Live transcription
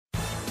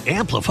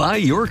Amplify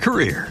your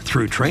career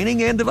through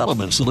training and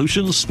development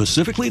solutions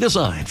specifically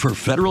designed for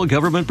federal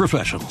government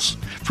professionals.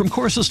 From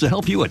courses to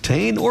help you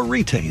attain or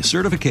retain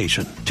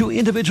certification, to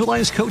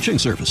individualized coaching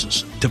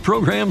services, to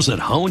programs that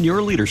hone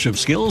your leadership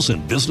skills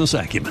and business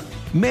acumen,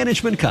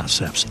 Management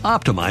Concepts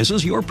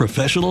optimizes your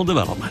professional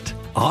development.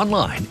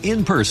 Online,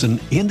 in person,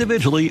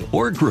 individually,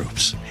 or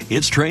groups,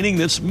 it's training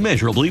that's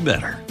measurably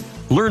better.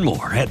 Learn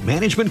more at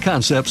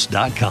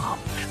managementconcepts.com.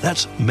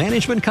 That's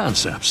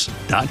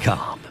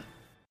managementconcepts.com.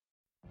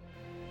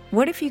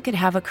 What if you could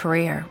have a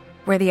career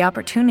where the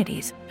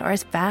opportunities are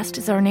as vast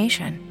as our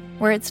nation,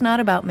 where it's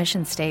not about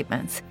mission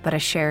statements, but a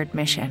shared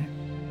mission?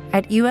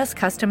 At U.S.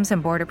 Customs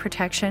and Border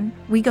Protection,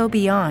 we go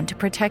beyond to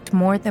protect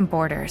more than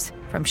borders.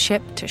 From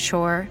ship to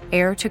shore,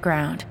 air to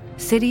ground,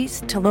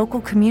 cities to local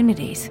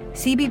communities,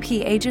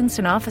 CBP agents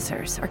and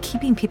officers are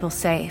keeping people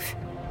safe.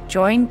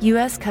 Join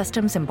U.S.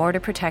 Customs and Border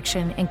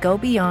Protection and go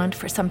beyond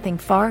for something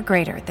far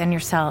greater than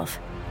yourself.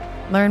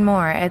 Learn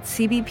more at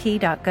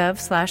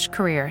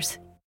cbp.gov/careers.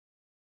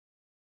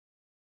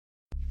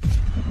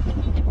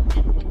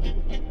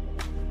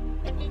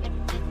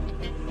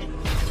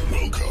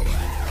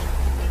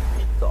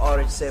 The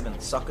RH7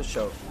 Soccer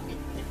Show.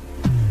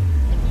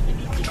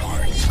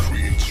 Time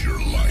creates your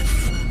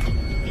life.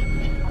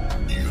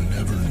 You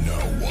never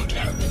know what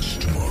happens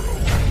tomorrow.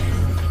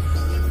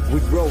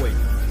 With Rowan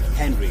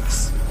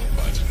Hendricks.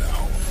 But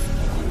now,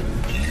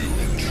 you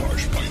in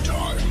charge by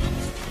time.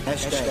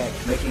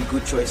 Hashtag making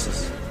good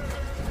choices.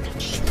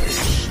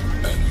 Space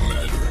and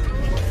matter.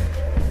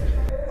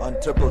 On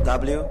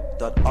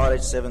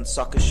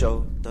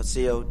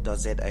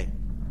www.rh7soccershow.co.za.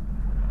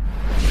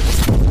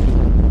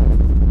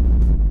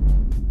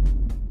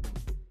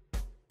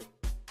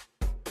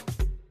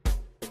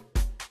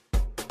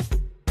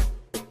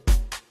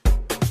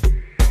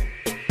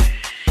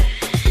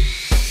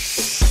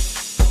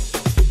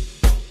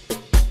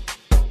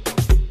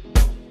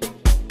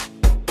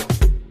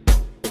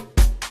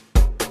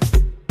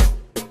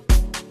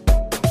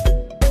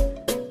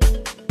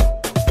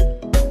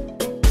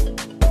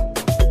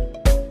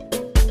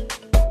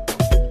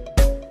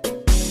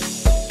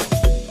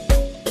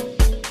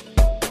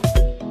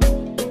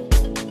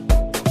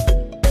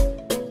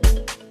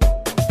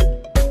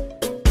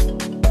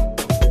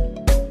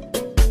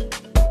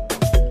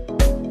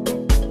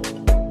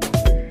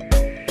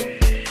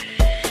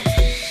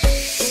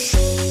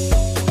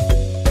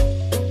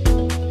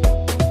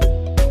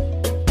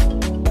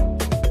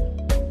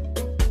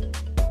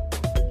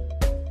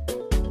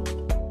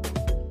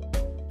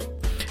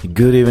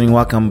 Good evening,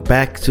 welcome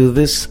back to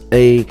this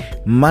a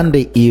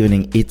Monday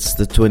evening. It's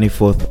the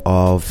 24th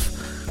of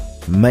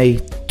May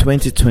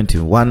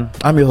 2021.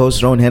 I'm your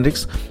host Rowan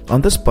Hendricks.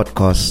 On this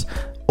podcast,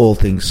 all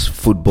things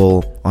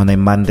football on a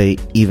Monday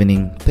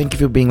evening. Thank you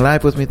for being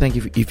live with me. Thank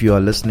you if you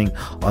are listening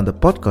on the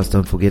podcast.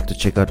 Don't forget to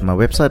check out my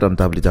website on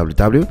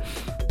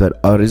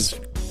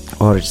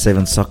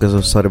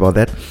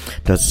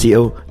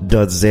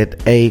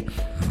www.rh7soccer.co.za.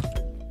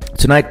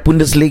 Tonight,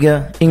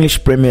 Bundesliga,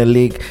 English Premier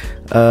League,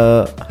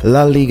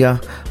 La Liga,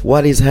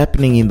 what is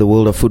happening in the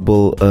world of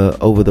football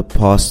over the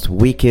past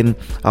weekend.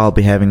 I'll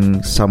be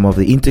having some of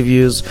the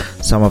interviews,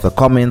 some of the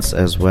comments,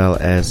 as well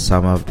as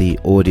some of the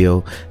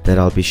audio that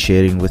I'll be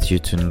sharing with you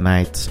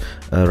tonight,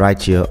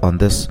 right here on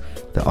this,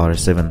 the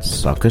RH7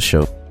 Soccer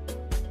Show.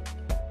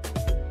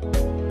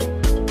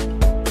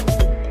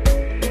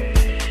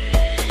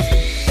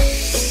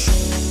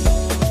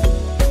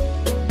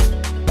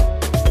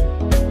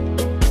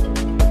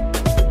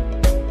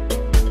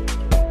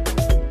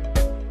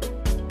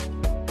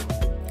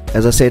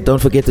 As I said, don't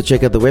forget to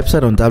check out the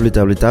website on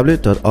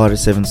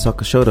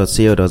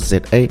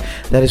www.rh7soccershow.co.za.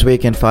 That is where you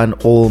can find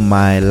all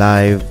my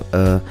live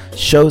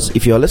shows.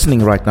 If you are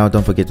listening right now,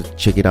 don't forget to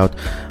check it out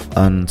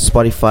on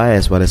Spotify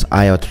as well as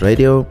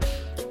iHeartRadio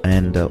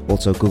and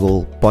also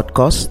Google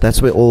Podcasts.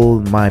 That's where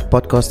all my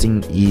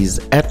podcasting is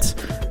at.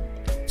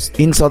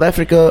 In South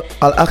Africa,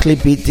 Al Ahly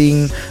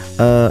beating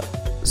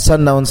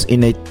Sundowns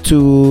in a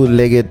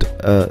two-legged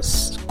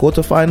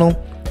quarterfinal.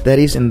 That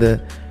is in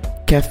the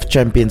CAF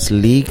Champions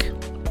League.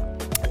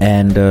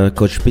 And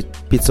Coach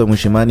Pitso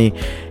Moshimane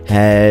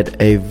had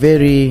a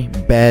very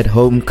bad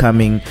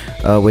homecoming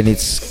when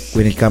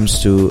it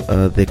comes to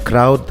the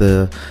crowd,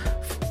 the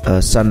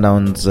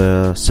Sundowns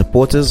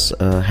supporters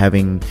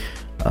having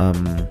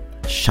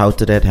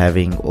shouted at,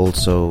 having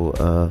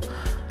also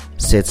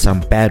said some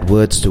bad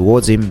words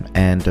towards him,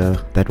 and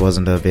that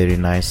wasn't a very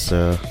nice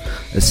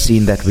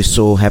scene that we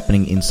saw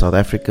happening in South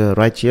Africa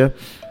right here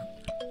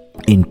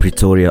in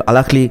Pretoria. Al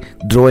Ahly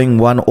drawing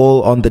 1-1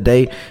 on the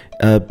day.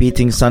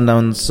 Beating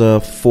Sundowns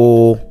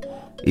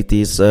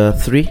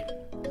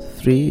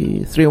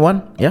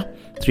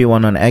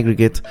 3-1 on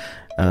aggregate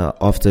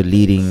after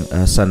leading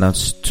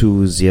Sundowns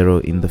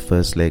 2-0 in the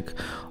first leg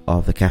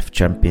of the CAF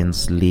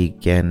Champions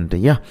League. And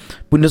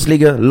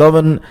Bundesliga,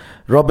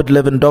 Robert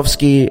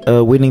Lewandowski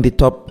winning the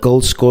top goal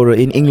scorer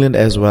in England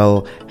as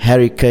well.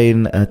 Harry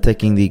Kane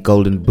taking the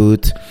Golden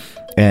Boot.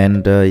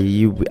 And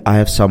I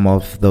have some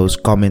of those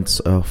comments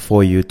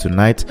for you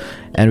tonight.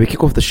 And we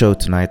kick off the show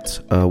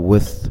tonight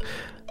with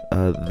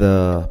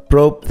the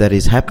probe that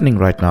is happening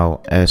right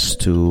now as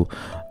to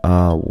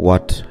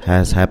what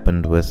has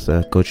happened with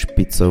Coach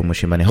Pitso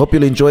Moshimane. Hope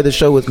you'll enjoy the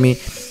show with me.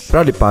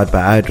 Proudly powered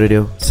by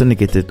iRadio,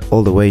 syndicated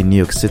all the way in New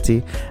York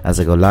City as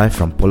I go live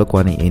from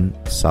Polokwane in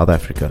South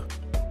Africa.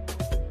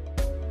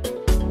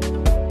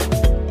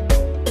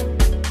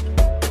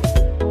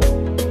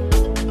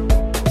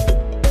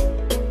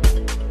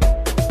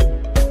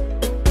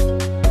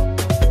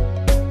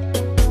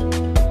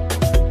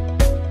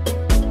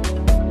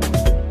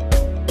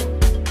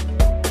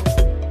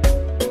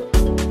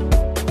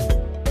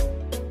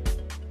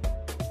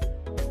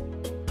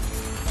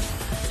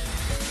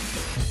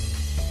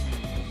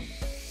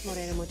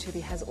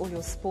 Has all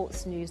your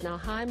sports news now.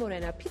 Hi,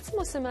 Morena. Pitso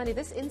Moshimane,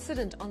 this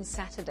incident on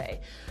Saturday,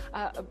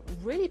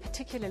 really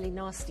particularly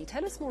nasty.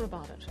 Tell us more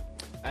about it.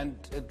 And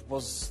it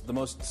was the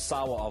most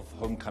sour of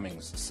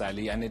homecomings,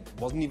 Sally, and it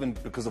wasn't even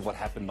because of what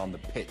happened on the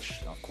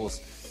pitch. Of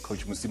course,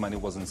 Coach Moshimane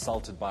was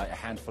insulted by a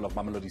handful of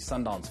Mamelodi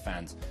Sundowns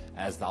fans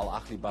as the Al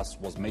Ahly bus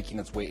was making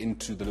its way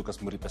into the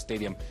Lucas Muripe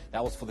Stadium.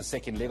 That was for the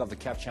second leg of the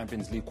CAF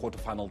Champions League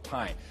quarterfinal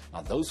tie.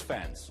 Now, those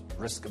fans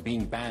risk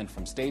being banned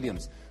from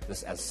stadiums.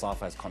 This, as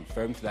SAFA has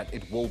confirmed, that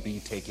it will be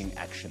taking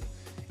action.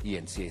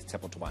 ENCA's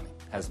Tshepo Thobane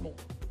has more.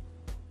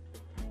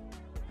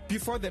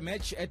 Before the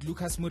match at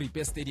Lucas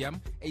Muripe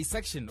Stadium, a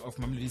section of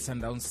Mamelodi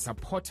Sundowns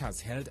supporters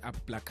held up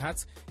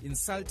placards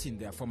insulting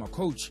their former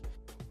coach.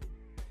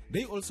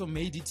 They also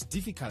made it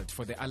difficult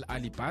for the Al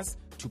Ahly bus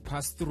to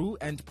pass through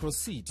and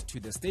proceed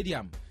to the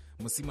stadium.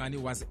 Moshimane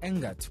was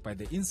angered by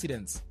the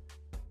incidents.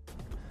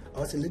 I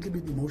was a little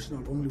bit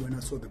emotional only when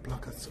I saw the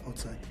placards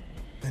outside.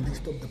 And they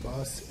stopped the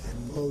bus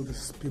and all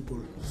these people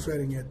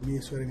swearing at me,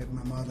 swearing at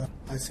my mother.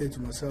 I said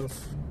to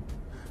myself,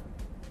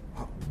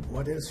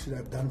 what else should I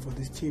have done for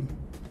this team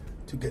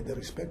to get the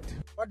respect?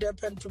 What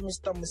happened to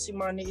Mr.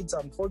 Moshimane, it's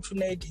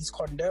unfortunate. It's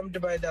condemned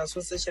by the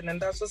association,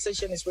 and the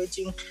association is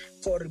waiting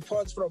for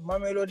reports from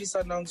Mamelodi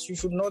Sundowns. You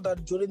should know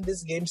that during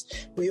these games,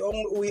 we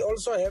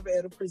also have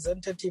a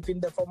representative in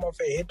the form of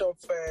a head of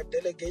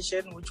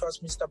delegation, which was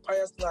Mr.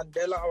 Pius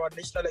Nandela, our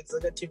national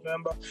executive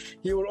member.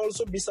 He will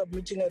also be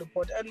submitting a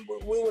report, and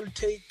we will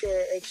take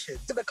action.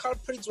 The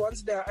culprits,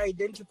 once they are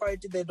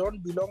identified, they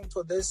don't belong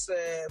to this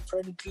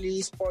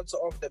friendly sports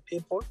of the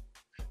people.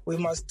 We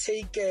must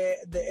take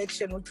the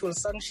action which will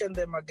sanction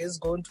them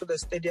against going to the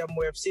stadium.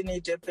 We have seen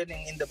it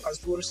happening in the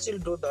past. We will still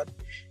do that.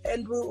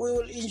 And we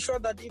will ensure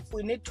that if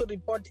we need to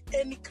report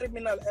any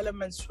criminal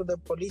elements to the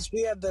police,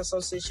 we at the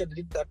association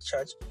lead that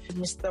charge.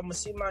 Mr.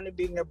 Moshimane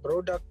being a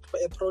product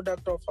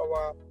of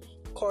our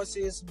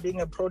courses,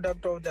 being a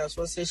product of the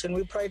association,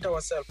 we pride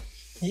ourselves.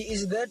 He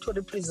is there to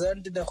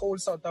represent the whole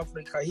South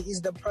Africa. He is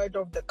the pride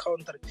of the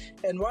country.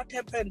 And what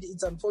happened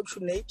is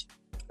unfortunate,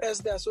 as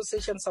the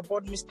association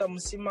support Mr.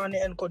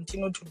 Moshimane and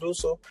continue to do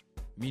so.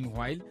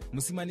 Meanwhile,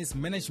 Mosimane's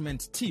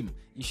management team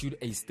issued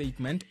a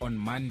statement on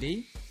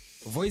Monday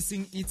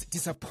voicing its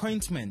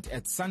disappointment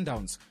at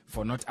Sundowns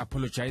for not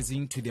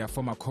apologizing to their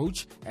former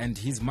coach and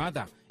his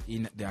mother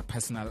in their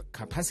personal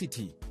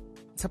capacity.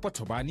 Tshepo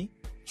Thobane,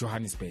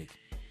 Johannesburg.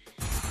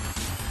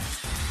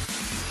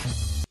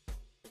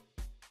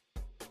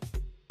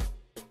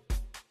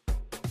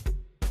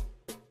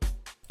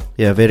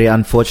 Yeah, very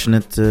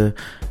unfortunate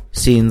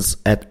scenes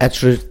at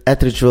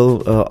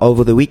Atteridgeville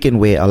over the weekend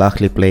where Al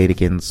Ahly played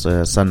against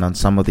Sundowns.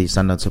 Some of the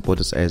Sundowns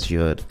supporters, as you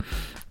heard,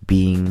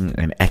 being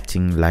and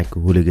acting like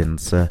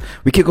hooligans.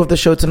 We kick off the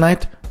show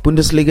tonight,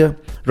 Bundesliga,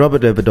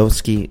 Robert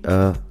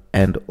Lewandowski,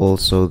 and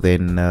also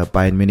then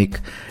Bayern Munich.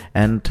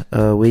 And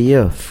we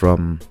hear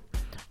from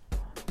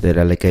the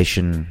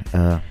relegation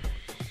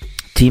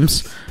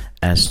teams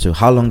as to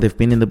how long they've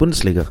been in the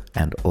Bundesliga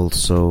and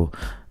also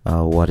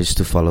what is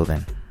to follow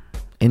then.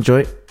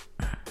 Enjoy.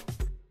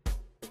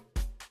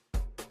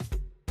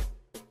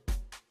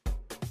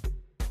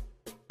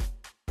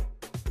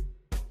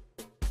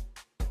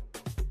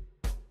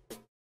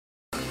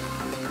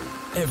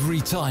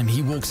 Every time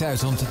he walks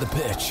out onto the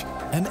pitch,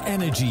 an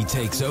energy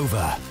takes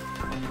over.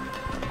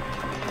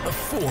 A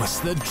force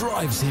that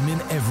drives him in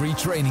every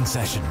training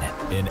session,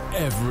 in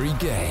every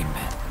game.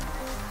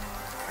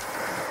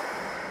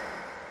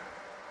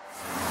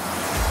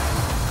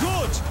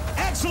 Good,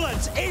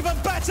 excellent, even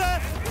better.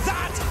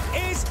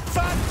 That is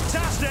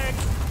fantastic.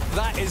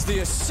 That is the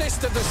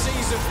assist of the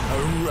season.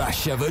 A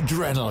rush of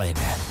adrenaline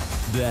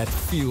that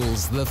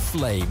fuels the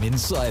flame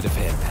inside of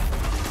him.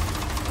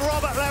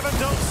 Robert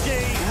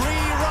Lewandowski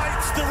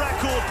rewrites the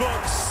record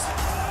books.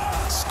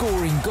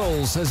 Scoring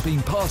goals has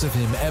been part of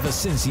him ever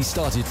since he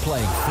started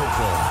playing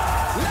football.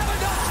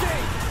 Lewandowski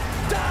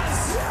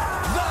does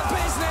the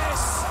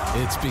business.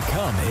 It's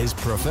become his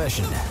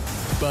profession,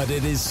 but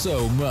it is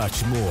so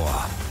much more.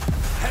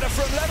 Header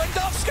from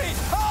Lewandowski.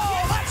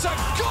 Oh, that's a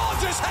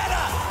gorgeous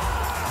header.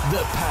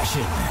 The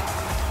passion.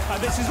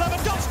 And this is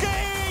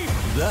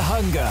Lewandowski. The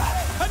hunger.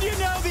 And you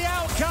know the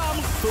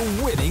outcome.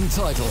 For winning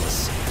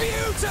titles.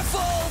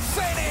 Beautiful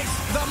finish.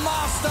 The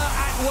master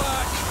at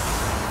work.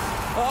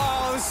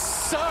 Oh,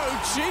 so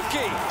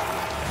cheeky.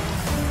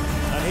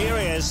 And here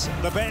he is,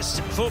 the best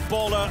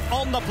footballer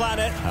on the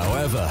planet.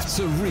 However,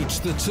 to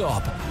reach the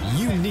top,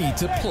 you need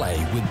to play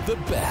with the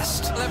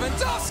best.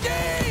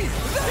 Lewandowski!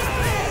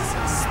 That is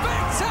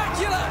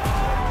spectacular!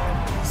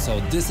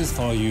 So this is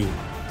for you,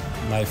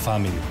 my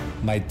family,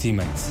 my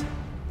teammates,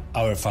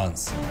 our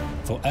fans,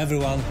 for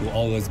everyone who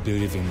always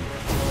believe in me.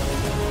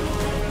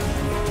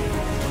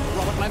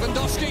 Robert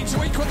Lewandowski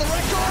to equal the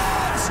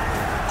record!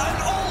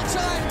 An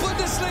all-time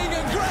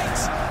Bundesliga great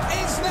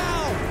is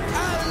now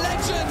a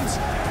legend,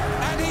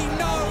 and he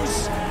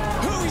knows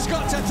who he's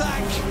got to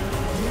thank.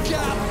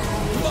 Gerd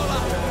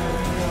Müller.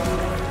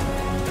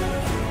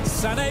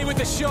 Sané with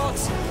the shot.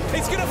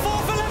 It's going to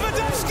fall for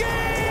Lewandowski!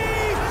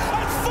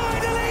 And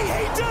finally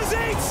he does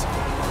it!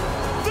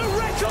 The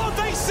record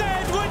they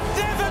said would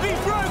never be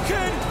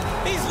broken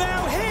is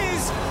now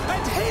his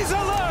and his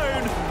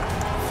alone.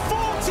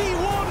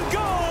 41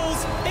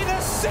 goals in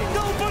a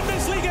single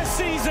Bundesliga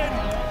season.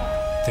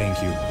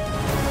 Thank you.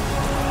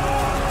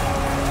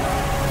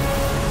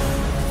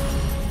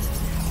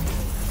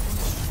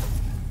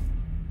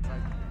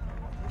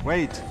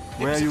 Wait,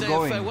 where are you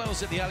going?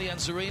 Farewells at the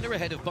Allianz Arena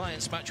ahead of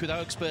Bayern's match with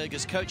Augsburg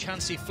as coach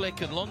Hansi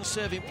Flick and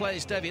long-serving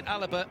players David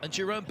Alaba and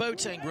Jerome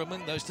Boateng were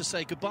among those to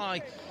say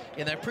goodbye.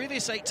 In their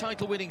previous 8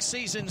 title-winning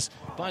seasons,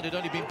 Bayern had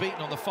only been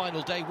beaten on the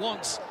final day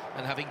once,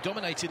 and having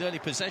dominated early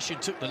possession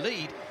took the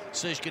lead.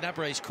 Serge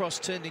Gnabry's cross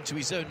turned into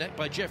his own net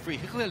by Jeffrey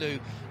Huelu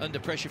under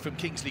pressure from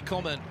Kingsley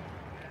Coman.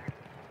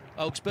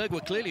 Augsburg were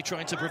clearly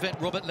trying to prevent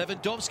Robert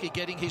Lewandowski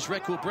getting his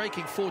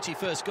record-breaking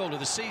 41st goal of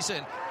the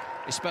season.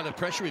 His spell of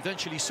pressure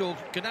eventually saw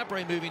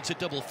Gnabry move into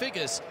double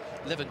figures,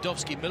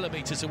 Lewandowski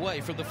millimetres away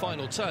from the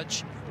final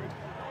touch.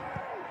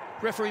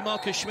 Referee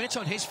Markus Schmidt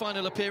on his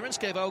final appearance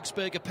gave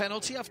Augsburg a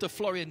penalty after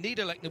Florian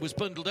Niederlechner was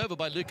bundled over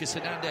by Lucas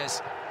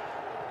Hernandez.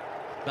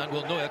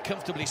 Manuel Neuer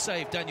comfortably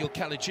saved Daniel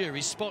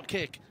Caligiuri's spot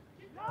kick.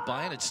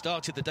 Bayern had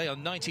started the day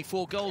on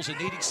 94 goals and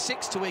needed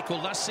 6 to equal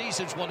last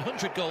season's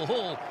 100-goal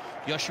haul.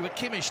 Joshua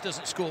Kimmich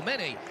doesn't score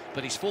many,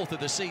 but his 4th of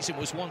the season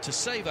was one to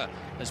savour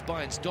as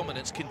Bayern's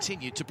dominance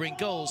continued to bring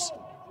goals.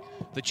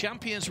 The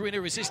champions were in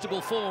irresistible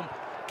form.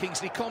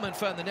 Kingsley Coman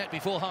found the net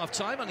before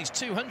half-time on his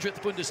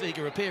 200th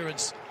Bundesliga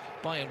appearance.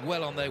 Bayern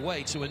well on their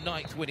way to a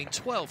 9th, winning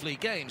 12 league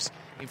games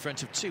in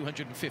front of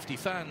 250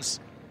 fans.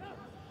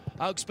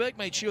 Augsburg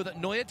made sure that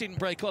Neuer didn't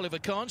break Oliver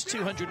Kahn's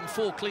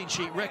 204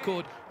 clean-sheet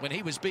record when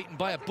he was beaten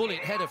by a bullet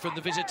header from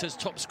the visitors'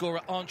 top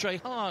scorer Andre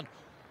Hahn.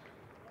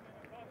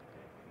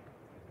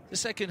 The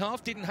second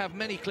half didn't have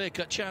many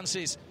clear-cut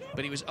chances,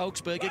 but it was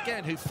Augsburg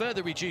again who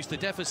further reduced the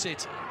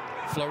deficit.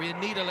 Florian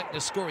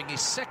Niederlechner scoring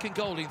his 2nd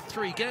goal in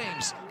 3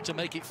 games to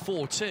make it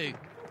 4-2.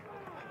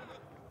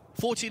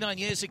 49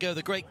 years ago,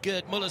 the great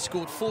Gerd Müller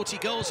scored 40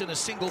 goals in a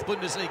single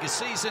Bundesliga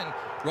season.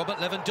 Robert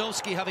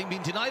Lewandowski, having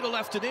been denied all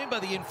afternoon by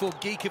the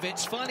informed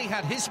Giekewitz, finally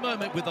had his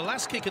moment with the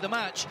last kick of the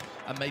match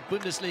and made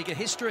Bundesliga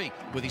history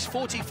with his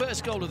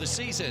 41st goal of the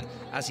season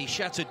as he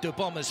shattered De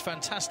Bomber's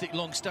fantastic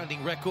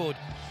long-standing record.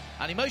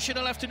 An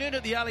emotional afternoon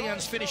at the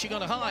Allianz, finishing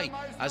on a high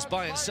as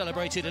Bayern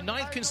celebrated a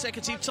 9th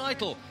consecutive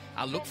title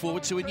and look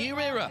forward to a new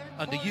era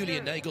under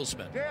Julian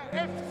Nagelsmann.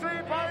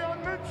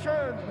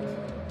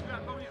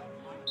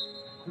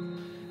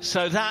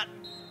 So that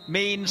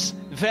means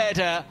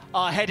Werder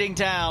are heading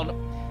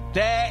down.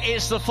 There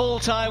is the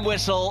full-time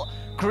whistle,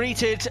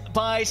 greeted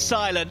by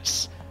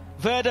silence.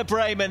 Werder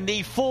Bremen,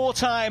 the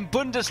 4-time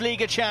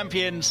Bundesliga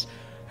champions,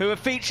 who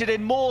have featured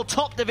in more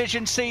top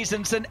division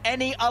seasons than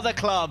any other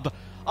club,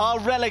 are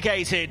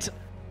relegated.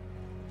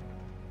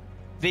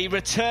 The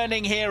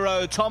returning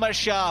hero, Thomas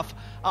Schaaf,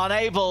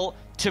 unable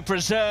to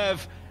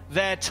preserve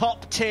their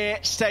top-tier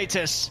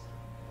status.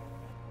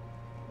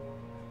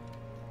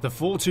 The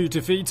 4-2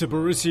 defeat to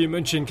Borussia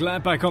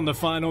Mönchengladbach on the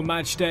final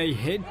match day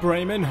hit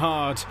Bremen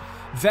hard.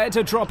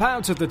 Werder drop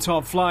out of the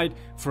top flight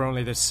for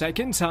only the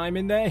 2nd time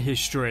in their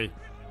history.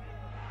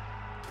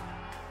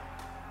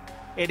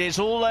 It is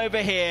all over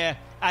here,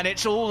 and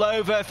it's all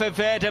over for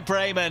Werder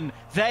Bremen.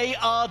 They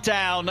are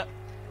down.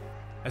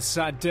 A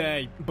sad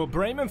day, but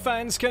Bremen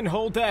fans can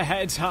hold their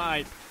heads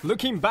high,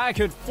 looking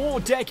back at 4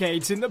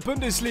 decades in the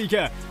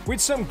Bundesliga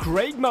with some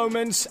great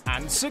moments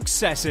and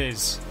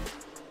successes.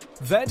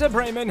 Werder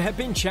Bremen have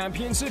been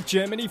champions of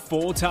Germany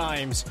 4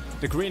 times.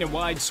 The Green and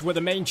Whites were the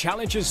main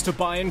challengers to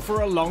Bayern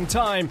for a long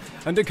time,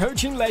 under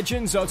coaching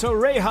legends Otto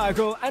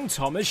Rehhagel and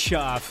Thomas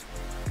Schaaf.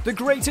 The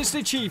greatest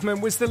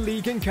achievement was the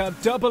League and Cup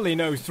double in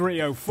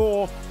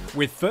 03-04,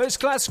 with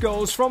first-class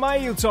goals from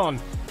Ailton,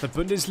 the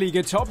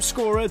Bundesliga top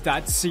scorer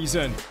that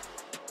season.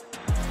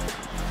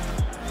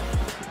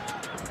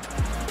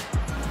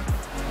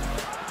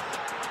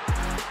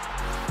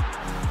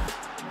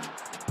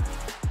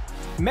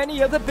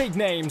 Many other big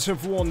names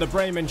have worn the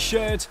Bremen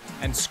shirt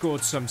and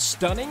scored some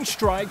stunning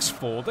strikes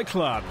for the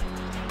club.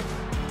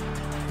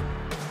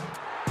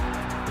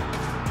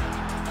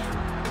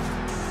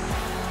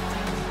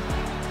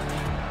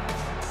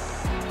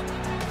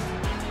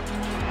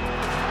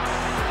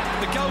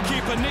 The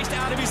goalkeeper nicked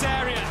out of his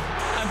area,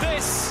 and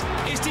this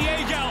is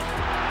Diego.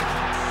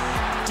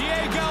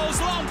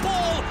 Diego's long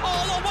ball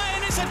all the way,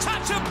 and it's a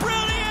touch of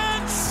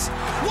brilliance.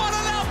 What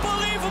an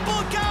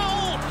unbelievable game!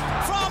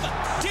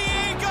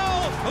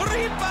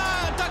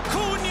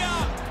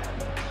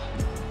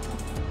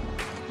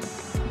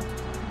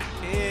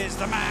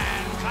 the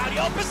man,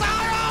 Claudio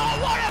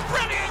Pizarro. What a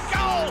brilliant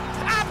goal!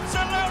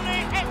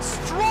 Absolutely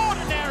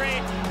extraordinary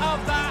of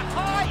the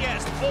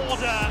highest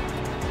order.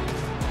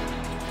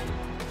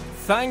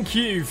 Thank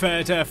you,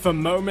 Werder, for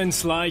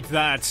moments like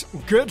that.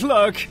 Good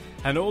luck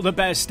and all the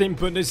best in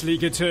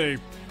Bundesliga 2.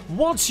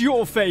 What's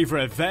your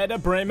favourite Werder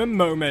Bremen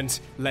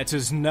moment? Let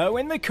us know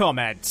in the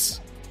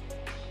comments.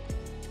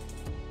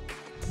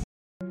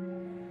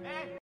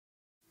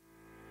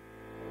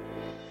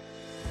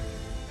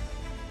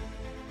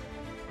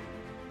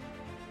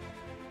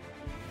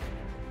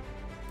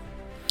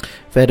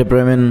 Werder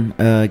Bremen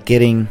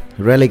getting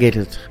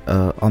relegated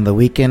on the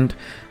weekend,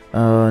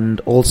 and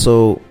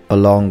also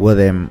along with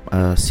them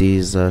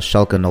sees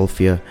Schalke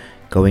 04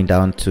 going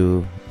down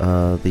to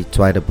the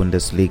Zweite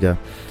Bundesliga.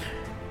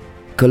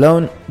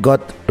 Cologne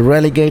got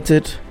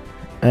relegated,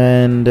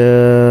 and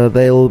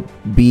they'll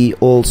be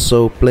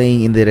also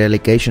playing in the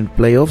relegation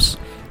playoffs,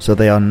 so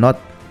they are not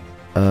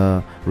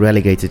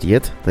relegated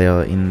yet. They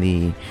are in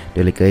the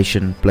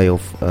relegation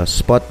playoff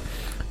spot.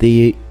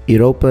 The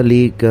Europa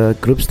League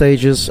group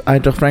stages,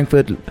 Eintracht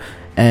Frankfurt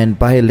and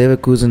Bayer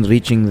Leverkusen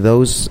reaching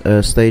those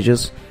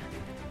stages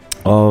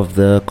of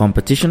the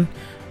competition,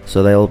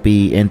 so they'll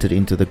be entered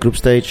into the group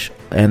stage,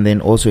 and then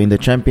also in the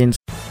Champions.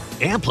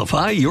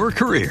 Amplify your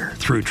career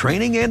through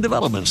training and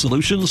development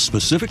solutions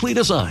specifically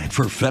designed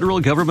for federal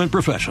government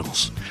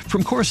professionals.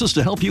 From courses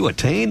to help you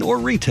attain or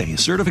retain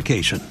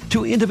certification,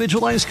 to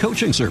individualized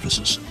coaching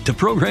services, to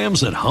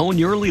programs that hone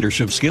your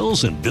leadership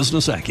skills and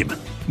business acumen,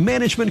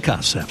 Management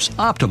Concepts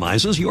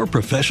optimizes your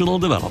professional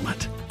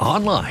development.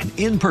 Online,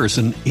 in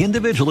person,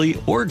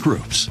 individually, or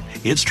groups,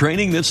 it's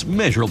training that's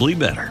measurably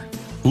better.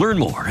 Learn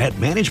more at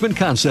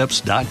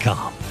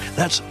managementconcepts.com.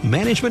 That's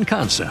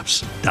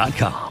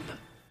managementconcepts.com.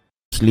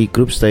 League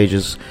group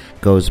stages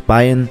goes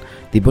Bayern,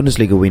 the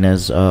Bundesliga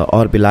winners,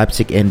 RB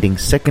Leipzig ending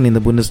second in the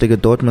Bundesliga,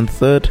 Dortmund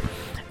third,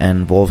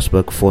 and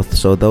Wolfsburg fourth.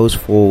 So those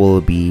four will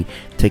be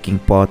taking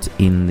part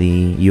in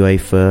the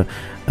UEFA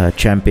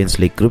Champions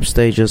League group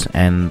stages,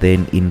 and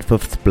then in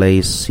fifth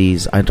place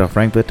sees Eintracht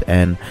Frankfurt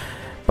and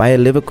Bayer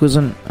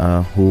Leverkusen,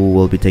 who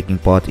will be taking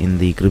part in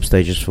the group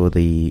stages for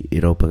the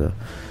Europa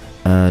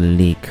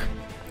League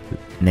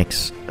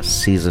next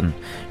season.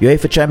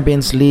 UEFA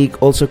Champions League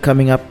also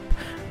coming up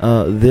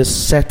this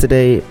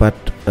Saturday, but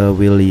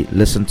we'll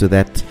listen to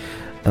that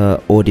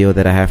audio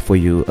that I have for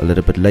you a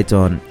little bit later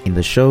on in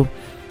the show,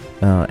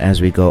 as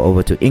we go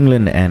over to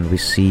England and we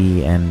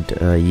see and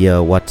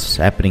hear what's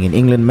happening in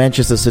England.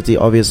 Manchester City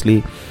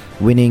obviously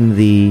winning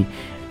the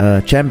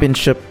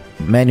championship,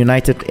 Man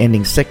United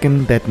ending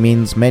second. That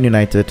means Man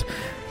United,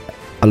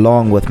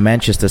 along with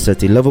Manchester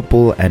City,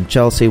 Liverpool and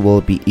Chelsea,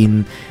 will be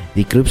in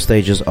the group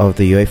stages of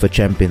the UEFA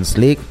Champions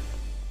League.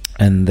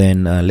 And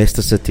then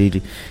Leicester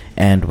City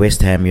and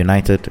West Ham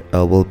United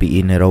will be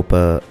in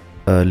Europa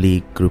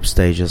League group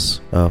stages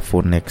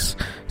for next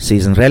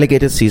season.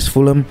 Relegated sees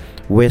Fulham,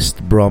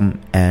 West Brom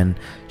and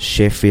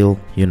Sheffield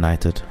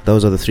United.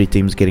 Those are the three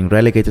teams getting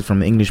relegated from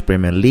the English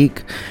Premier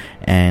League.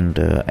 And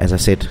as I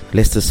said,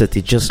 Leicester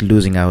City just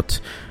losing out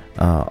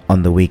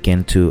on the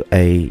weekend to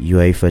a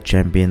UEFA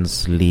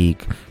Champions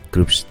League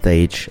group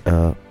stage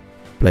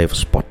playoff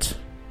spot.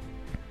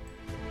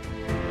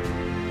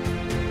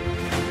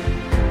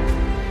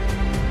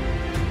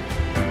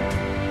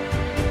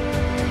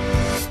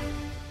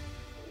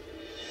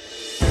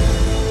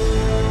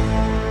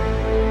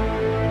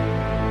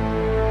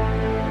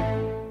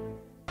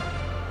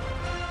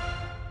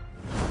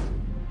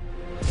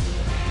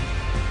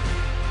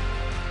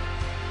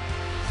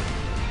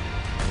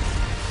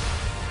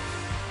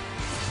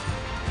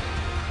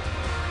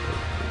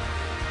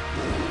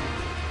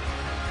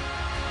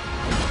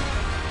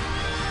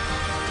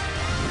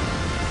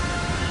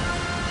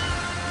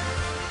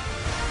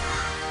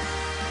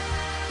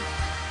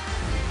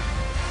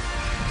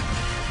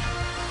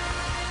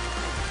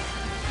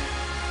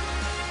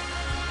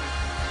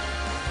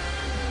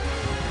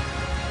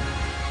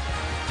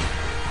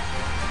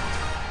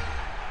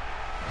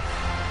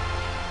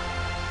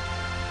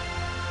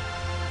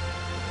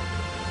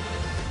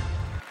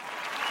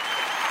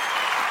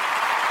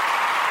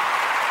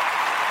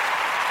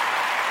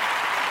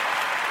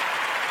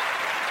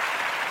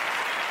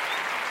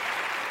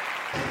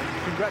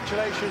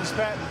 Congratulations,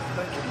 Pep.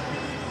 Thank you.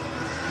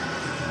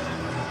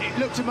 It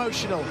looked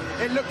emotional.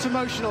 It looked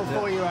emotional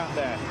for you out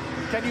there.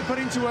 Can you put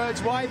into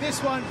words why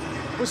this one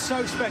was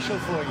so special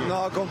for you?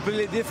 No,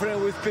 completely different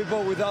with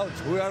people without.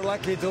 We are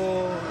lucky to,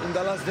 in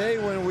the last day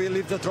when we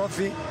lift the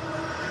trophy.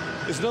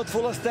 It's not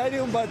full of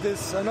stadium, but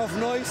there's enough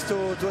noise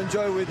to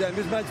enjoy with them.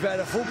 It's much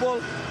better.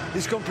 Football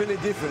is completely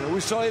different.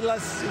 We saw it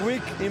last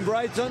week in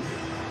Brighton,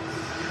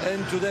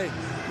 and today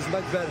it's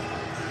much better.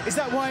 Is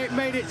that why it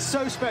made it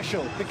so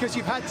special? Because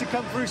you've had to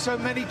come through so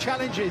many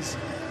challenges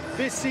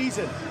this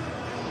season?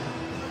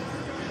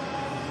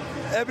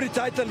 Every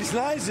title is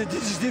nice. It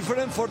is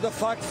different for the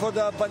fact, for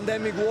the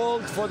pandemic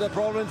world, for the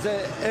problems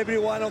that every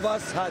one of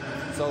us had.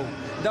 So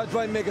that's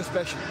why it makes it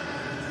special.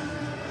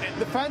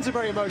 The fans are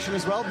very emotional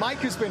as well. Mike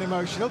has been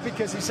emotional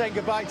because he's saying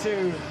goodbye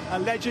to a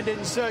legend in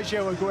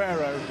Sergio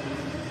Aguero.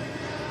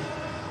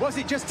 Was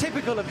it just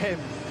typical of him,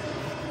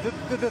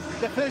 the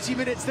 30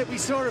 minutes that we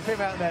saw of him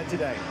out there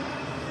today?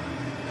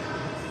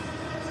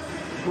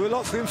 We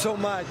love him so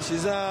much.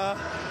 He's a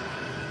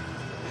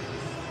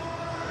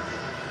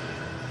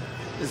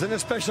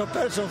special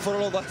person for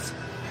all of us.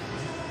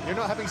 You're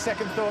not having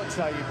second thoughts,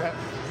 are you, Pep?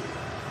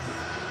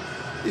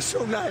 He's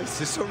so nice.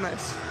 He's so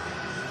nice.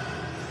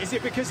 Is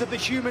it because of the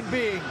human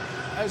being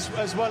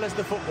as well as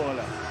the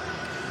footballer?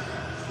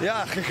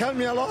 Yeah, he helped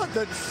me a lot.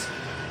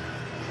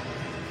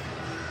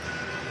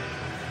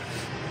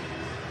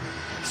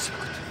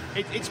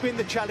 It's been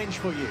the challenge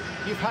for you.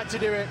 You've had to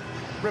do it,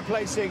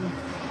 replacing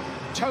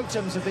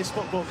totems of this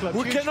football club.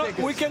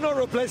 We cannot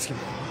replace him.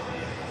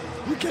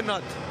 We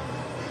cannot.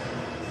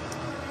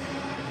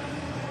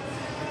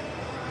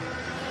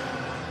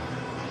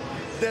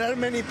 There are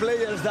many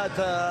players that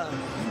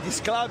in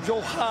this club,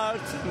 Joe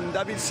Hart and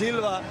David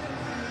Silva,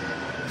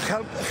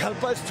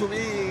 help us to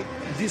be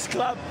this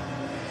club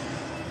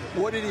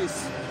what it is.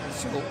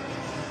 So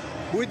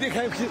we did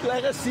have his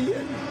legacy,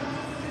 and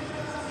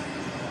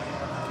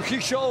he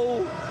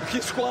showed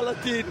his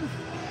quality in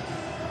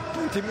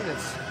 20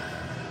 minutes.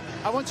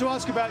 I want to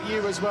ask about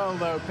you as well,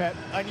 though, Pep,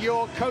 and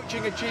your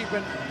coaching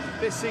achievement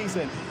this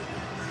season.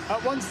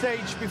 At one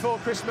stage before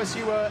Christmas,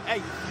 you were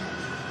 8th.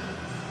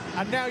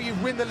 And now you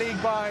win the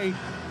league by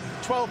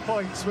 12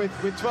 points with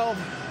 12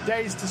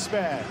 days to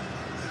spare.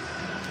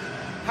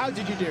 How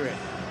did you do it?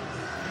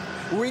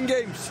 Win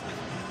games.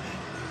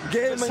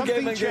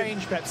 Something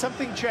changed, Pep.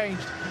 Something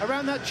changed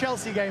around that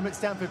Chelsea game at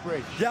Stamford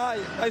Bridge. Yeah,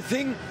 I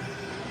think,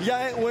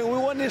 when we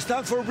won at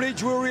Stamford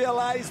Bridge, we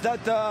realized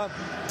that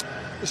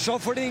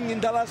suffering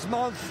in the last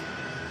month,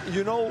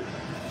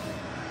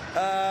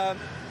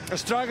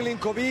 struggling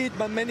COVID,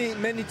 but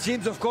many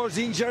teams, of course,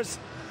 injured.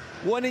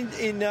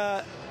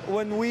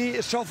 When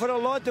we suffer a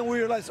lot, and we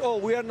realize,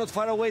 we are not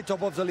far away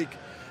top of the league.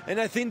 And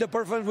I think the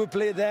performance we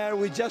play there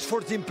with just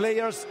 14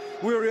 players,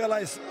 we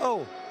realize,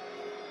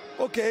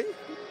 okay,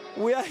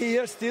 we are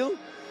here still.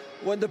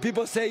 When the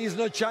people say it's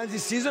no chance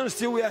this season,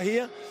 still we are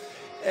here.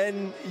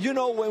 And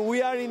when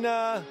we are in,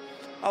 I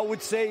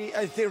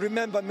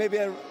remember maybe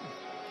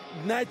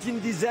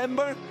 19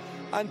 December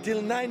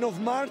until 9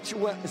 of March,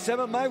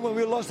 7 March, when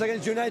we lost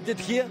against United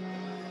here,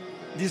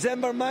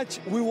 December match,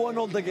 we won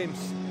all the games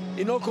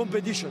in all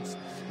competitions.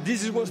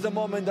 This was the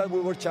moment that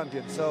we were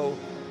champions. So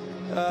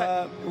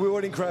we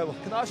were incredible.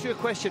 Can I ask you a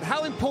question?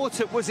 How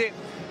important was it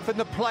for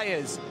the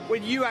players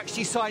when you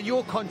actually signed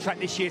your contract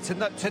this year to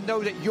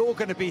know that you're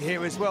going to be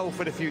here as well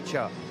for the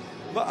future?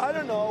 But I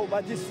don't know,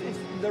 but it's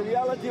the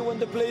reality when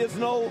the players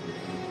know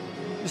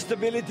the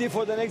stability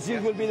for the next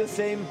year will be the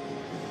same.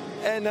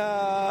 And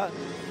I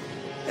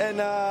don't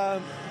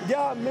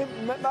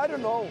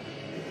know,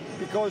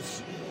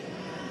 because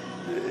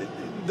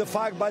the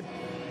fact, but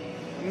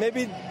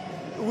maybe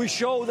we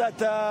show that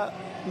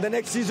the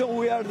next season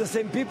we are the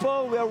same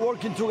people, we are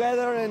working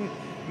together, and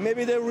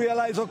maybe they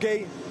realize,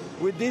 okay,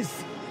 with this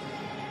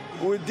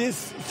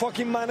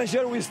fucking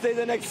manager we stay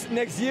the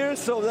next year,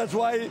 so that's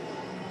why,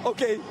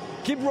 okay,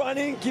 keep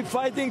running, keep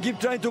fighting, keep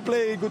trying to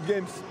play good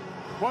games.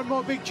 One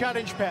more big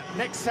challenge, Pep,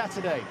 next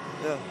Saturday.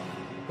 Yeah.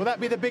 Will that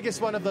be the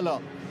biggest one of the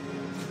lot?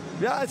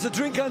 Yeah, it's a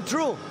dream come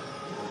true.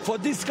 For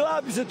this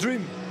club, it's a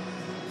dream.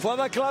 For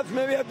other clubs,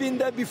 maybe I've been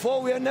there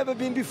before. We have never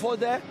been before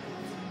there.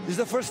 It's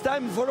the first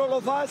time for all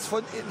of us,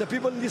 for the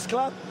people in this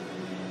club.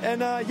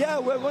 And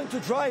we're going to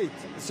try it.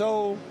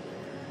 So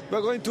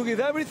we're going to give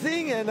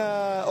everything, and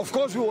of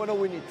course we want to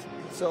win it.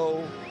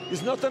 So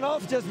it's not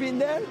enough just being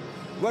there.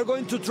 We're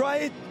going to try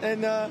it,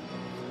 and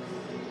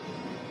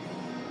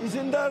it's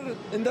in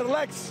their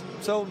legs.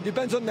 So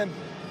depends on them.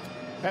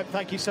 Pep,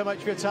 thank you so much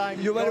for your time.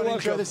 You're very welcome.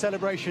 Enjoy the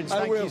celebrations.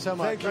 Thank you so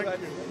much. Thank you.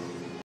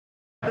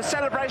 The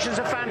celebrations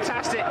are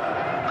fantastic.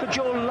 Could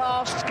your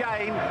last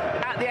game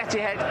at the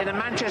Etihad in a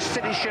Manchester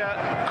City shirt,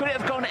 could it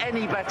have gone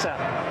any better?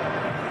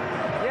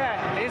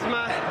 Yeah, it's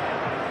my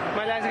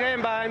last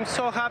game, but I'm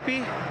so happy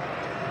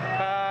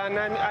and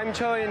I'm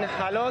enjoying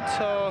a lot.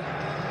 So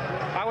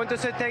I want to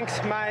say thanks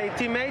to my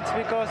teammates,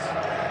 because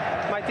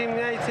my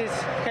teammates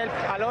help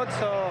a lot.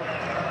 So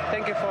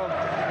thank you for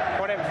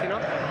everything.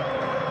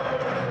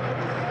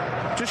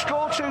 To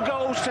score 2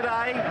 goals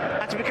today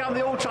and to become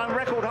the all-time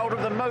record holder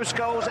of the most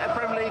goals at a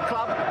Premier League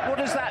club, what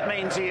does that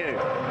mean to you?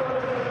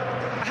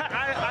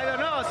 I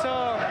don't know.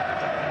 So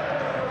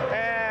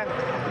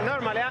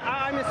normally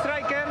I'm a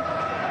striker.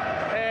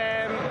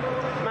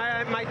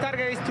 My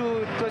target is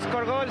to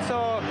score goals.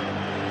 So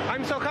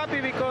I'm so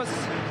happy because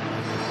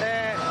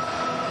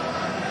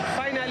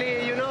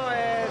finally,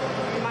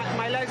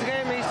 my last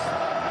game is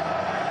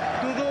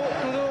to do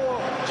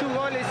 2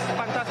 goals is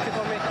fantastic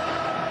for me.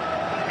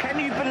 Can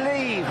you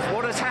believe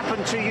what has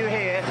happened to you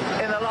here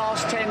in the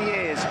last 10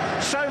 years?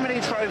 So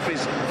many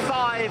trophies,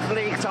 5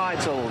 league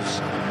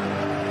titles.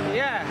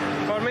 Yeah,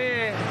 for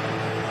me,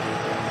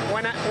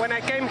 when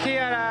I came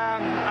here,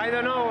 I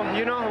don't know,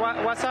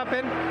 what's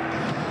happened.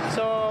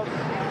 So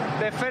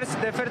the first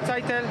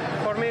title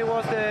for me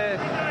was the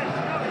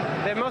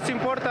most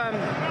important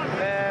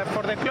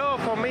for the club,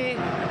 for me.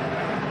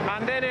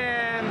 And then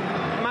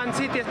Man Man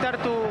City start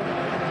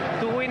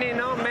to winning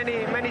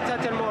many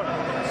titles more.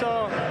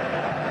 So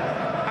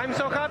I'm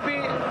so happy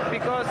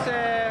because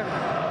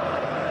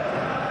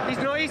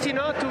it's not easy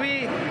to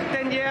be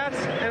 10 years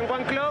in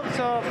one club.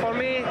 So for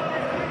me,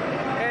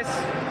 it's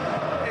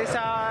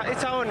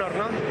an honor.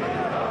 No?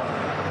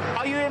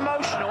 Are you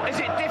emotional? Is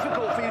it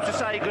difficult for you to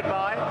say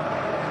goodbye?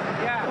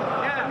 Yeah.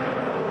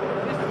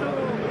 It's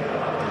true.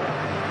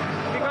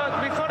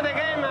 Because before the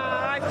game,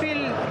 I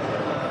feel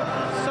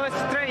so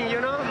strange,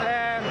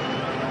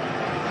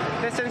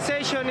 the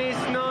sensation is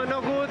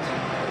no good,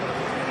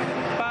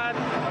 but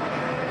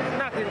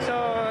nothing. So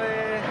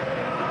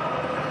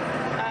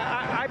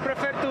I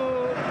prefer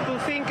to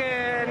think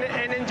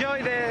and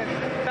enjoy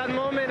that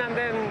moment, and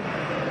then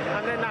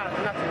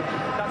nothing.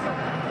 That's all.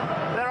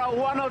 There are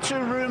one or two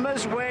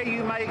rumours where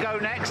you may go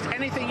next.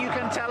 Anything you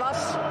can tell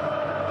us?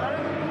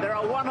 There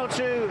are one or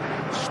two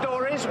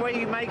stories where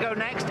you may go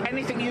next.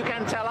 Anything you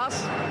can tell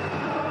us?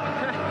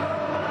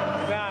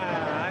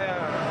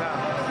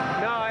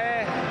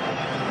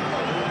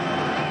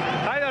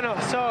 I don't know.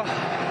 So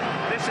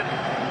listen,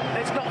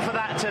 it's not for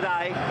that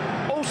today.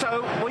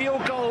 Also, were your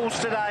goals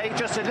today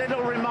just a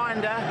little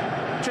reminder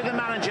to the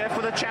manager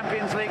for the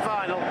Champions League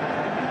final?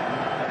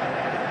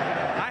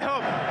 I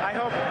hope,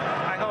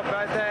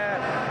 but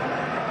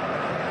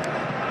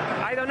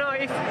I don't know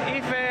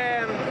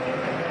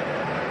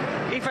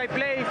if I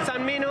play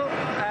San Mino,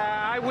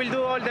 I will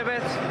do all the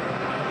best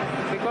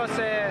because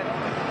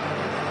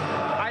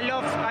I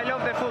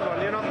love the football,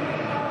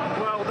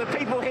 Well, the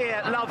people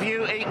here love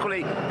you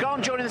equally. Go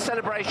and join in the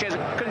celebrations.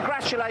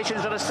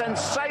 Congratulations on a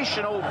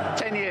sensational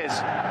 10 years.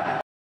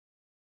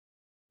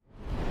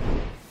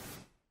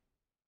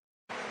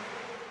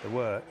 There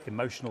were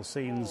emotional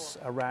scenes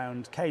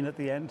around Kane at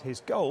the end.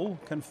 His goal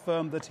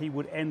confirmed that he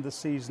would end the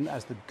season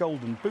as the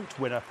Golden Boot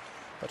winner,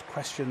 but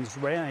questions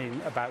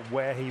remain about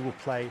where he will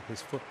play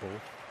his football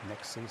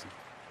next season.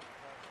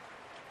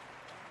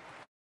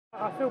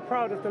 I feel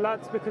proud of the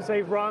lads because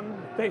they've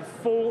run, they've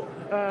fought.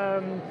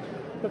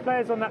 The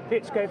players on that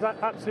pitch gave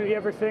absolutely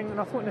everything,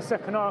 and I thought in the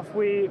second half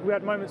we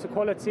had moments of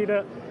quality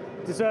that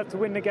deserved to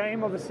win the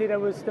game. Obviously there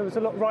was a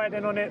lot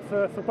riding on it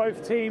for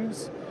both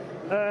teams.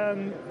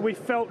 We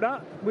felt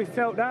that,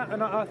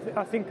 and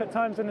I think at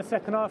times in the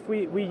second half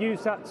we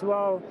used that to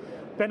our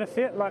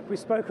benefit, like we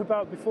spoke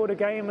about before the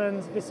game.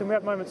 And listen, we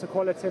had moments of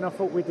quality, and I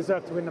thought we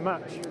deserved to win the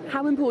match.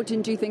 How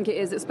important do you think it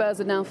is that Spurs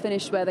have now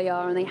finished where they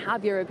are and they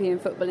have European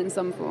football in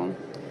some form?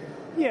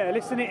 Yeah,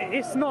 listen,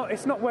 it's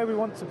not where we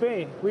want to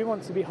be. We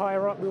want to be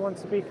higher up. We want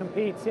to be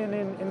competing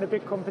in the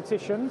big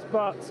competitions,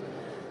 but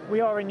we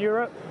are in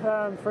Europe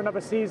for another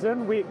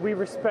season. We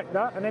respect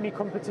that, and any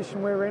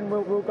competition we're in,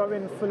 we'll go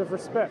in full of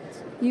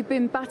respect. You've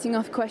been batting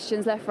off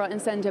questions left, right and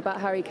centre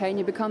about Harry Kane.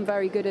 You've become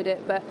very good at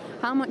it, but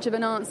how much of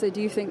an answer do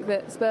you think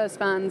that Spurs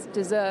fans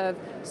deserve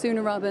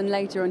sooner rather than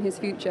later on his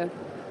future?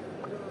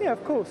 Yeah,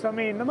 of course. I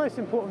mean, the most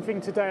important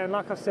thing today, and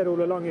like I've said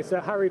all along, is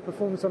that Harry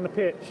performs on the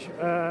pitch.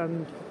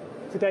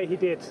 Today he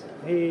did.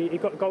 He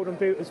got the Golden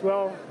Boot as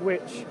well,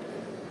 which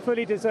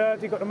fully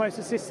deserved. He got the most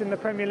assists in the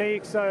Premier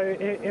League, so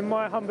in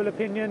my humble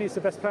opinion he's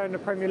the best player in the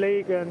Premier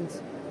League, and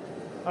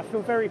I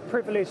feel very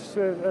privileged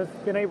to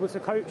have been able to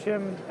coach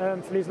him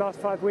for these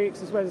last 5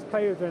 weeks as well as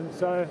play with him.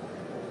 So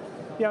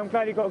yeah, I'm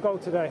glad he got a goal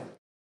today.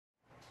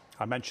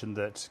 I mentioned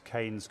that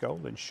Kane's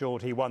goal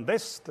ensured he won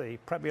the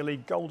Premier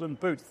League Golden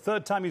Boot.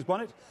 Third time he's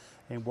won it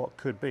in what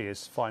could be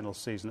his final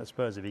season at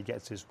Spurs if he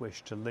gets his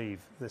wish to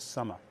leave this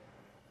summer.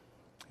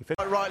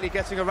 Quite rightly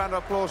getting a round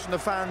of applause from the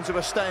fans who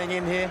are staying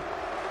in here.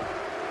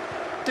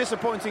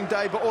 Disappointing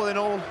day, but all in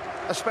all,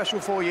 a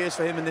special 4 years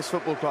for him in this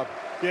football club.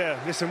 Yeah,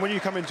 listen, when you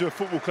come into a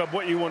football club,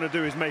 what you want to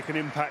do is make an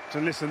impact.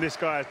 And listen, this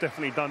guy has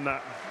definitely done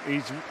that.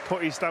 He's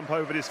put his stamp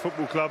over this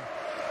football club,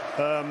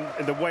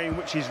 in the way in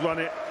which he's run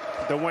it,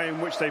 the way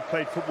in which they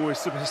played football,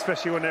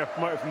 especially when they're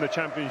promoted from the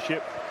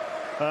Championship.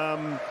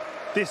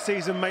 This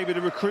season, maybe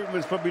the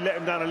recruitment's probably let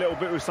him down a little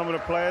bit with some of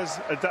the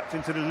players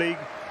adapting to the league.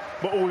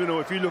 But all in all,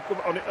 if you look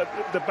on it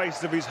at the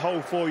basis of his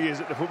whole 4 years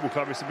at the football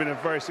club, it's been a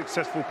very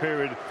successful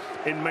period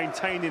in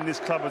maintaining this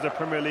club as a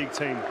Premier League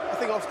team. I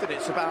think often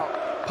it's about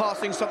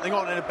passing something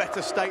on in a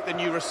better state than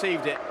you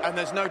received it, and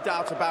there's no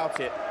doubt about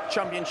it.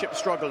 Championship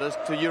strugglers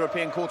to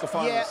European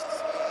quarter-finalists.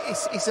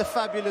 Yeah, it's a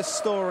fabulous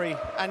story,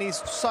 and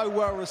he's so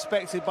well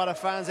respected by the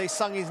fans. They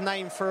sung his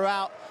name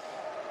throughout.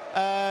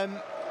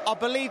 I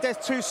believe there's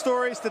two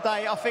stories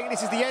today. I think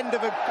this is the end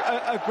of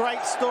a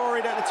great story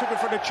that they took him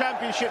from the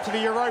Championship to the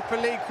Europa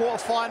League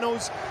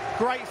quarter-finals.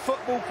 Great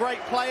football,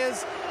 great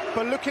players.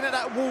 But looking at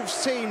that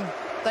Wolves team,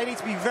 they need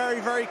to be very,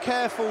 very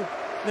careful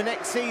the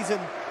next season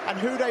and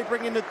who they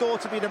bring in the door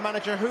to be the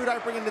manager, who they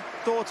bring in the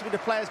door to be the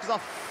players, because I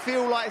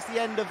feel like it's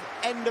the end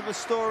of a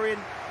story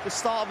and the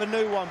start of a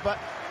new one. But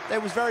it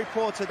was very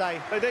poor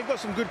today. They've got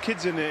some good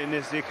kids in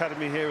the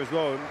academy here as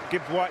well.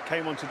 Gibbs White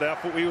came on today. I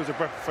thought he was a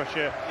breath of fresh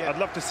air. Yeah. I'd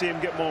love to see him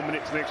get more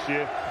minutes next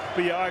year.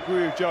 But yeah, I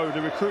agree with Joe.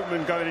 The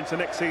recruitment going into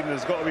next season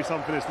has got to be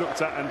something that's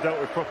looked at and dealt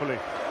with properly.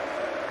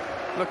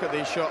 Look at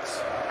these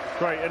shots.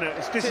 great, isn't it?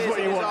 This is what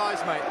you want.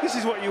 Eyes, mate. This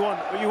is what you want.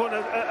 You want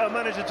a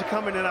manager to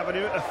come in and have an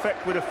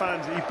effect with the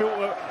fans. He built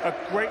a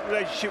great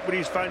relationship with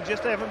his fans. Yes,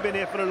 they haven't been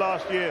here for the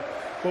last year,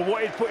 but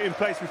what he'd put in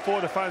place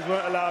before the fans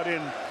weren't allowed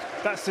in,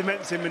 that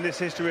cements him in this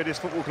history of this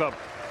football club.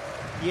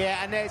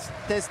 Yeah, and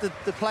there's the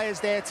players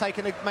there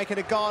making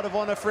a guard of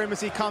honour for him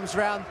as he comes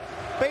round.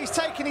 But he's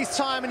taking his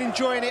time and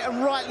enjoying it,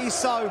 and rightly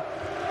so.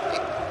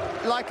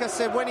 Like I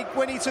said,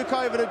 when he took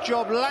over the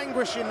job,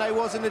 languishing they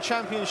was in the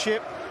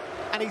Championship,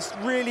 and he's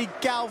really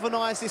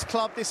galvanised this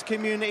club, this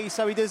community,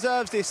 so he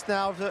deserves this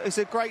now. It's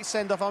a great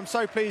send-off. I'm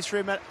so pleased for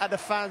him, and the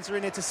fans are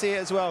in it to see it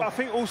as well. I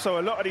think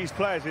also a lot of these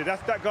players here,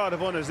 that guard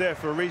of honour is there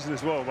for a reason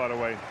as well, by the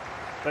way.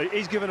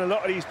 He's given a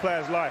lot of these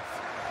players life.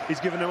 He's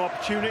given them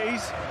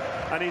opportunities,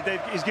 and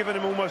he's given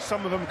them almost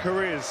some of them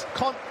careers.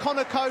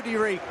 Conor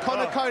Cody,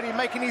 Cody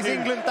making his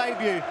England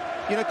debut.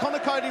 You know, Conor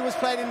Cody was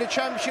playing in the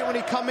Championship when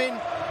he come in,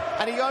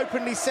 and he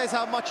openly says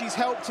how much he's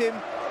helped him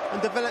and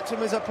developed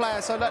him as a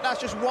player. So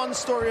that's just one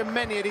story of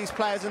many of these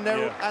players, and they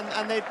look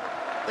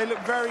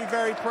very,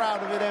 very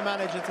proud of their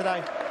manager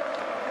today.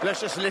 Let's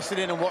just listen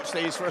in and watch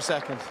these for a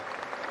second.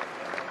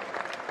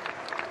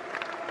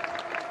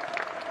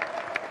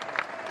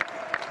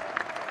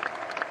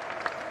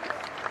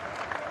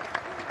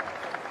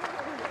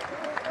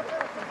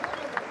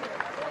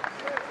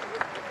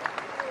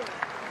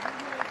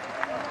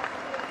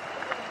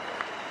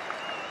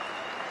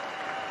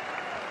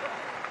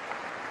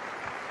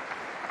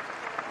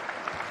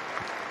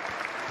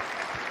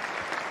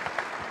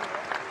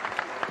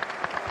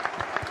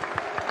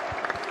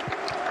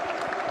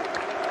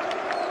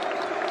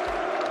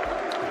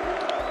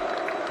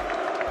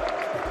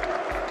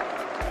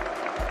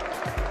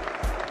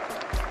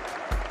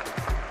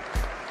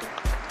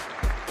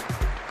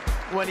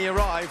 When he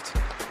arrived,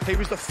 he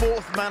was the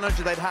fourth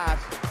manager they'd had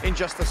in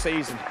just a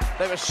season.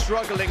 They were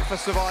struggling for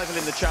survival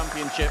in the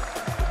Championship.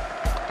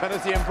 And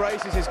as he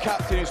embraces his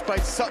captain, who's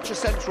played such a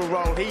central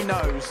role, he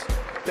knows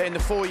that in the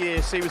 4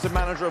 years he was the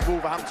manager of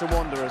Wolverhampton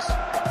Wanderers,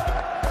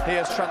 he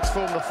has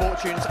transformed the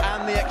fortunes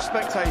and the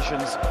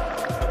expectations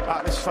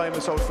at this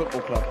famous old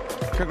football club.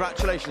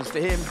 Congratulations to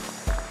him.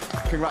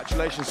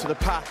 Congratulations to the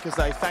pack as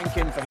they thank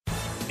him for...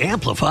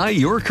 Amplify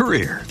your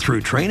career through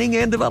training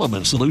and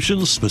development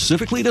solutions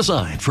specifically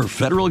designed for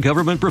federal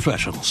government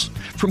professionals.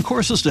 From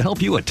courses to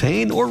help you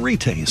attain or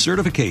retain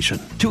certification,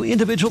 to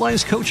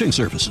individualized coaching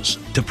services,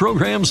 to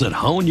programs that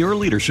hone your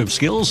leadership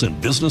skills and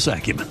business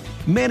acumen,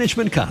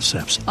 Management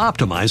Concepts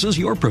optimizes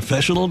your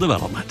professional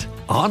development.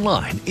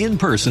 Online, in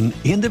person,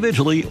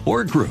 individually,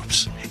 or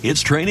groups, it's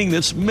training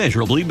that's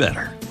measurably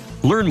better.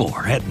 Learn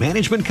more at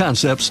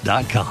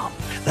managementconcepts.com.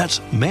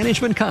 That's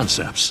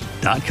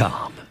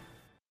managementconcepts.com.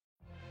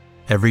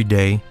 Every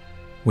day,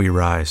 we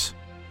rise,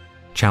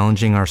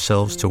 challenging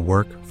ourselves to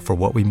work for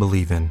what we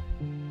believe in.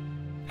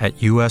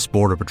 At U.S.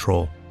 Border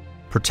Patrol,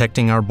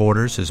 protecting our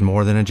borders is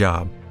more than a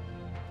job.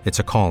 It's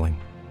a calling.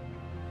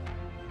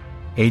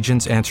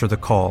 Agents answer the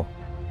call,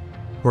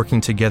 working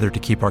together to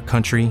keep our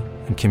country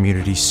and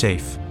communities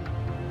safe.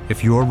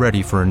 If you're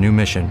ready for a new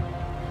mission,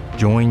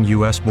 join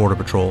U.S. Border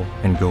Patrol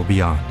and go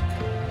beyond.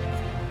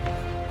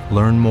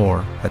 Learn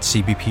more at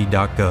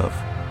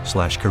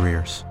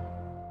cbp.gov/careers.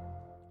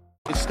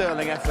 His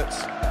sterling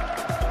efforts.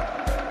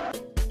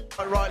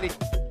 Rightly.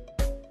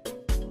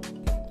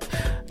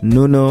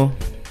 Nuno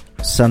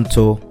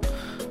Santo.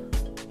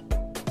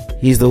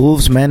 He's the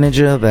Wolves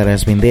manager that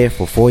has been there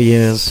for 4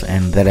 years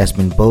and that has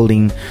been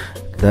building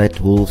that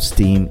Wolves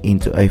team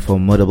into a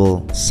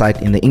formidable side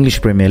in the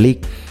English Premier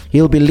League.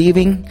 He'll be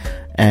leaving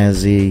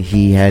as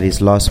he had his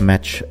last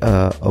match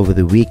over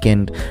the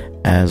weekend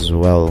as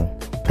well.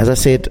 As I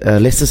said,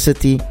 Leicester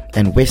City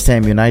and West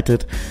Ham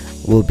United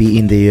will be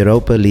in the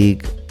Europa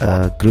League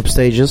group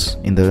stages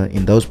in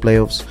those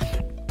playoffs.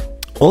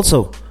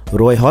 Also,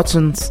 Roy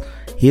Hodgson,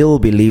 he'll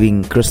be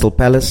leaving Crystal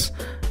Palace,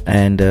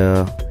 and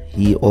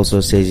he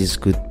also says his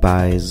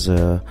goodbyes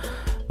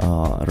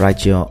right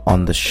here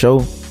on the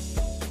show,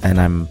 and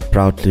I'm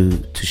proud to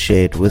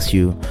share it with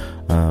you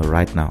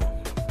right now.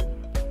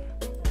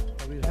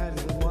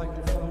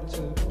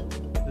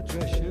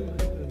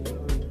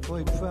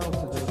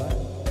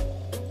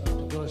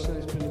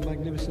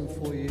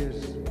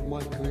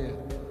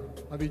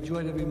 I've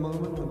enjoyed every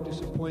moment. I'm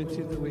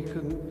disappointed that we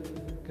couldn't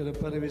get a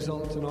better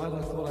result tonight.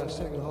 I thought our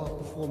second half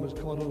performance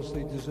quite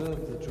honestly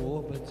deserved the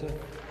draw, but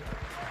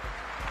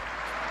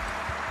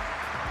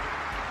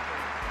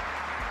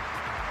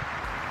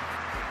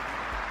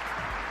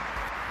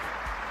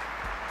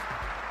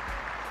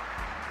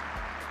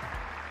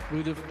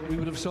we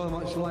would have so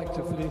much liked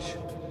to finish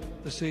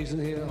the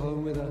season here at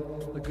home with a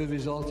good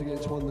result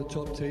against one of the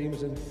top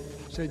teams and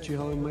sent you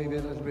home maybe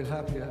a little bit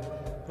happier.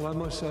 But I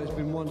must say it's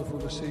been wonderful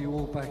to see you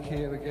all back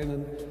here again,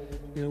 and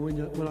you know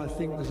when I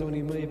think there's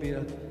only maybe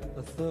a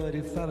third,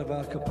 if that, of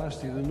our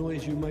capacity, the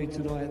noise you made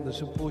tonight and the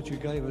support you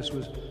gave us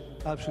was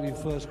absolutely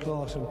first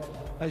class, and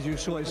as you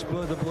saw, it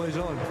spurred the boys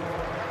on.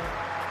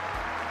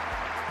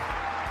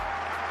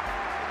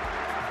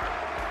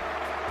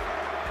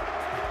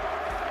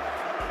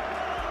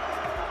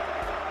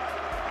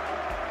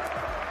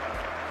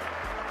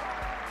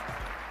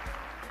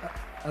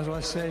 As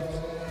I said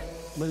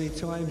many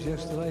times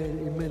yesterday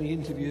in many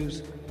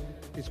interviews,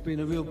 it's been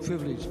a real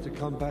privilege to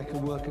come back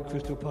and work at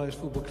Crystal Palace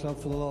Football Club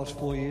for the last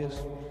 4 years.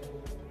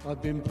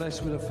 I've been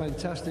blessed with a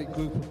fantastic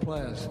group of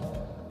players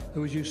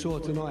who, as you saw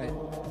tonight,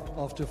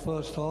 after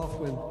first half,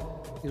 when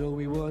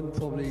we weren't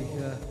probably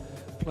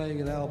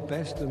playing at our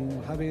best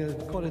and having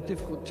quite a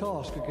difficult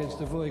task against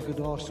a very good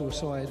Arsenal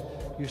side,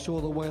 you saw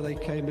the way they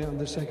came out in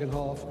the second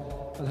half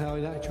and how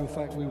in actual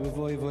fact we were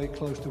very, very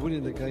close to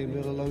winning the game,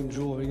 let alone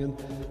drawing. And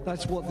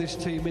that's what this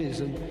team is,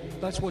 and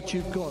that's what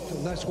you've got,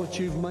 and that's what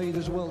you've made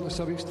as well to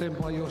some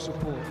extent by your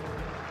support.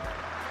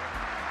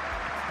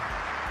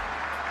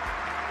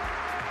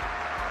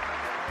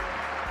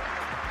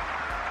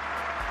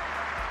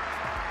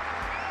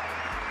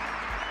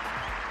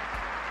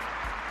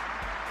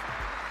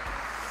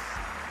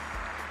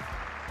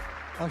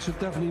 I should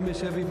definitely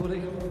miss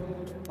everybody.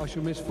 I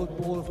should miss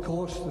football, of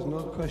course, there's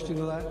no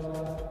question of that.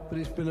 But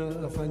it's been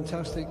a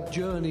fantastic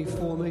journey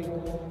for me,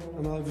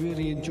 and I've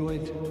really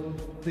enjoyed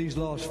these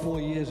last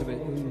 4 years of it.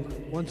 And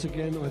once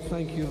again, I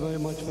thank you very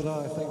much for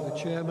that. I thank the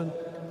chairman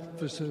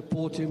for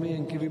supporting me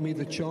and giving me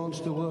the chance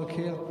to work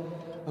here.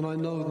 And I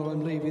know that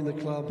I'm leaving the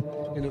club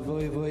in a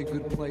very, very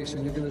good place,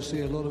 and you're going to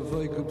see a lot of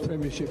very good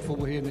Premiership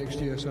football here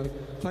next year. So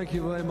thank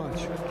you very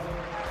much.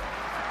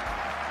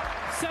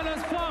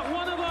 Sellers Park,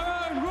 one of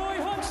our own, Roy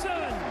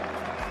Hodgson.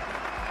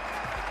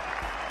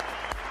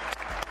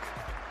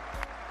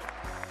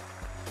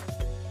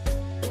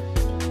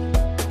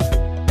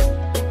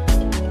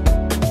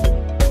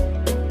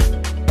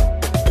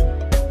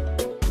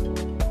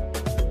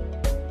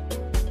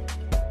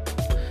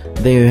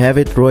 There you have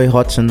it, Roy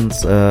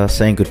Hodgson's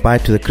saying goodbye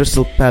to the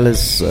Crystal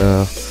Palace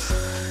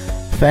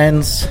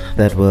fans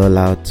that were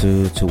allowed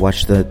to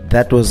watch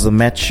that was the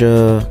match,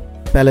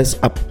 Palace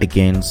up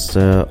against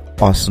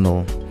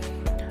Arsenal.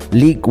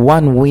 League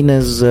One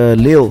winners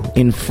Lille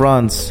in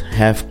France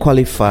have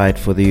qualified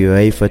for the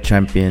UEFA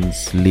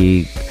Champions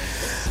League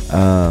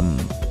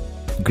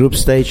group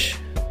stage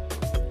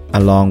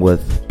along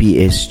with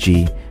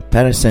PSG.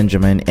 Paris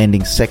Saint-Germain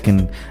ending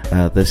second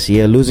this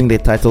year, losing their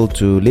title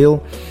to Lille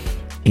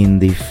in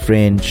the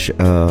French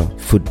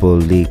Football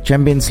League.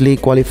 Champions League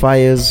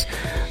qualifiers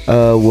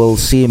will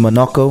see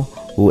Monaco,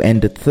 who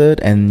ended third,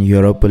 and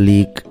Europa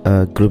League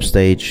group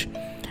stage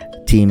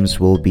teams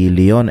will be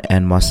Lyon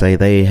and Marseille.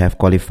 They have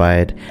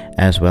qualified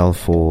as well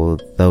for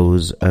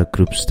those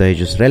group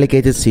stages.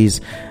 Relegated sees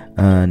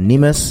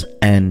Nimes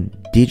and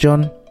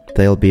Dijon.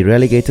 They'll be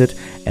relegated,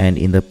 and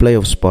in the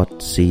playoff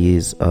spot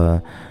sees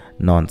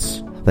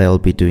Nantes. They'll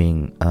be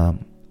doing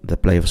the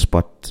playoff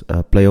spot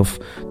playoff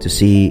to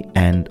see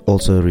and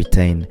also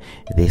retain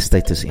their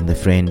status in the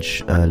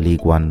French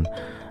League One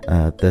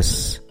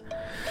this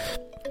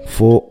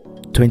for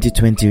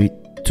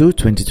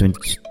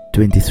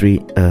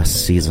 2022-2023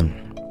 season.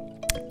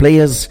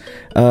 Players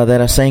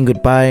that are saying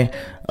goodbye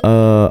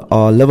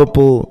are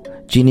Liverpool.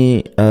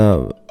 Gini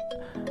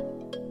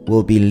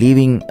will be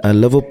leaving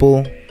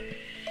Liverpool,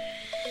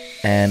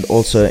 and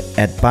also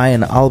at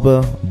Bayern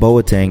Alba,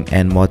 Boateng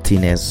and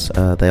Martinez,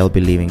 they'll be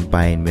leaving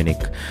Bayern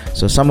Munich.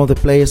 So some of the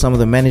players, some of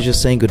the managers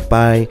saying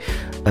goodbye,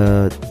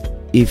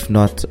 if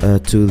not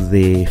to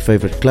their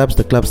favorite clubs,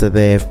 the clubs that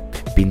they have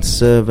been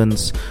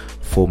servants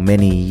for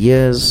many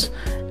years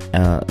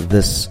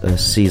this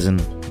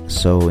season.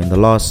 So in the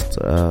last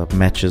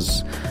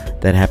matches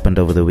that happened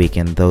over the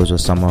weekend, those are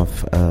some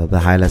of the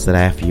highlights that I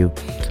have for you.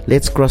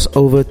 Let's cross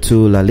over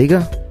to La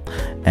Liga,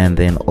 and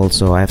then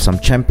also I have some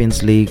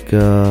Champions League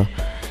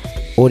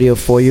audio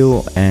for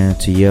you, and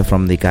to hear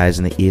from the guys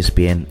in the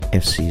ESPN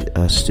FC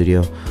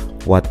studio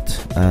what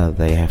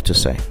they have to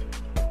say.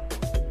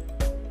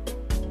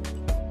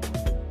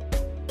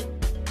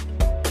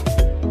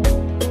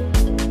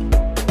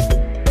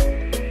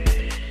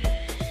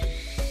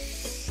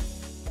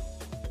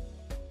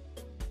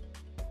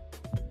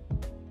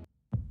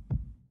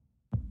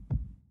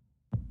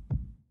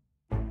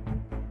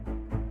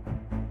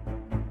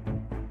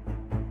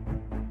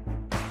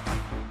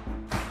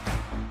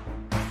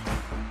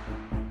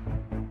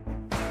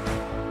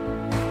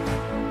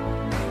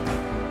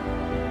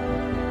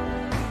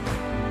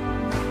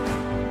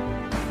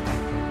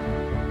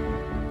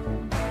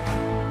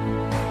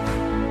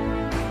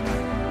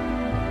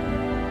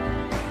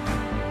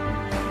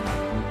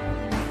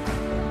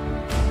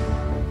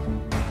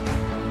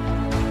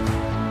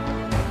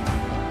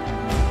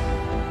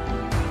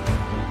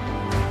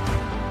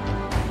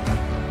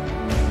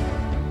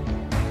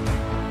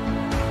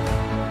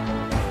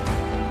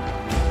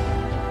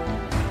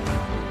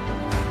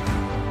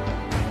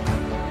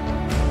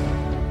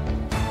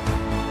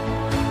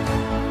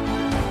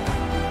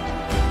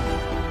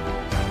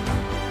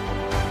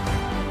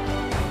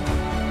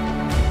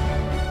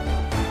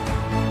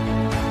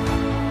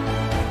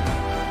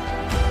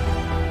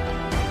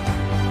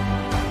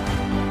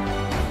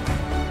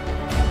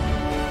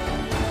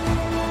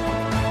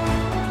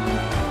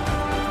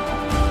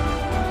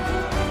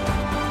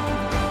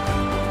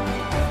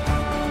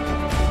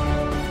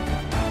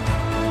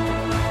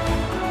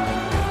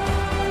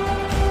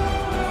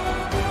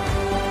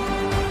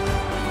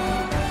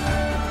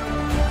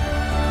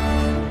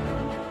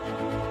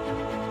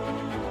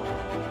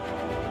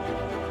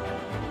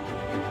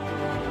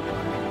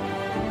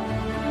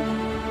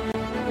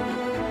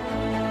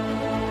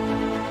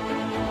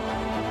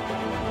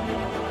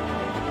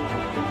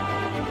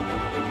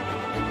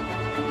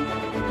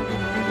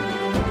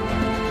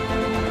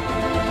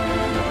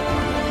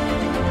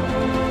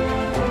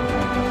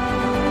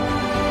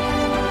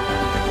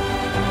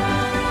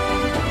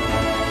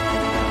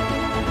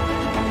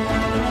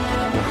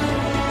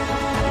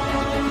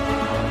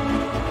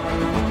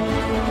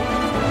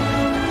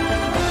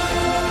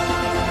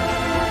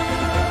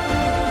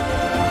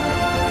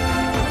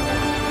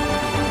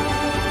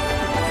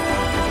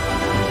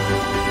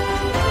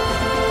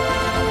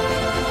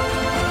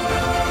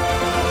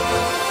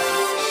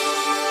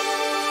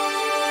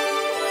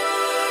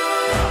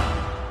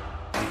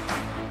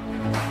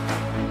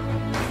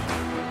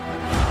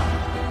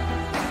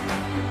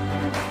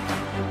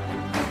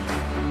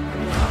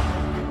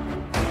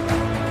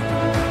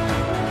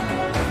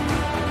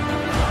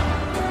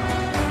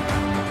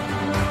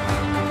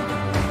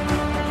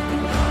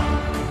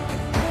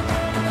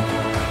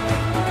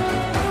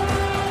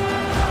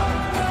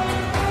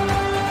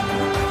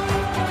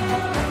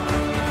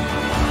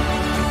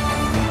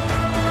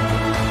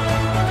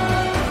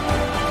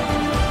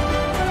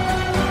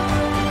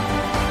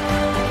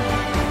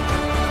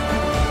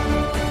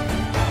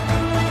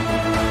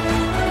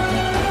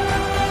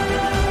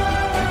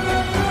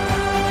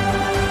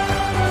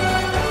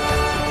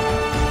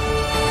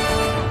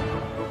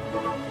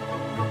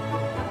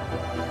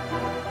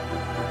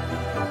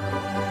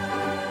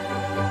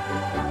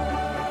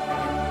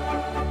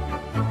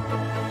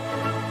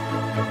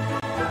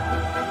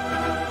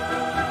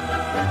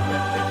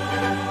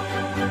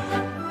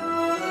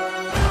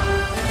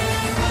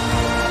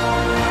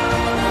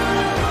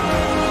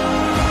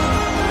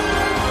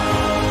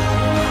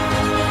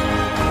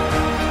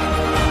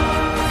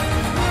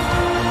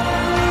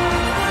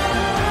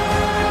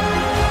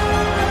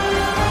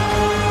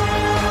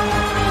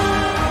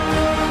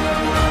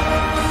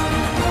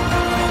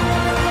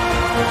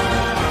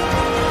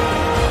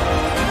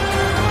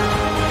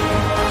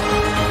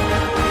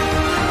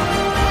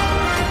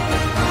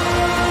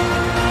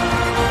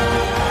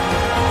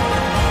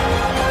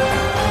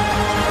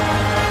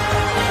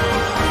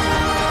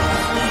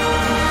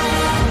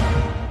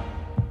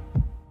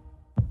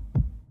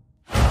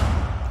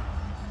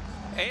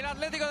 El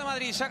Atlético de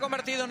Madrid se ha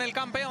convertido en el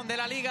campeón de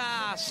la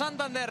Liga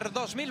Santander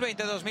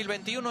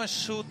 2020-2021. Es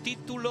su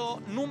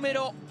título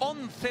número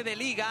 11 de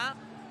Liga.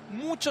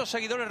 Muchos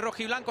seguidores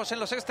rojiblancos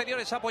en los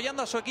exteriores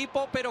apoyando a su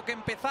equipo, pero que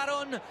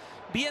empezaron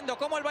viendo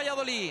cómo el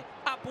Valladolid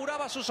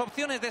apuraba sus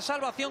opciones de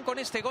salvación con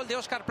este gol de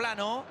Óscar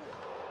Plano.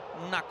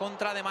 Una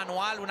contra de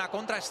manual, una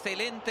contra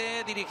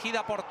excelente,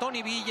 dirigida por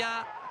Toni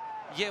Villa,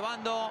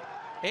 llevando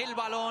el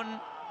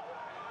balón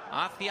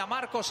hacia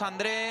Marcos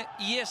André,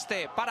 y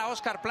para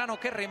Óscar Plano,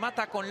 que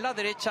remata con la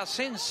derecha,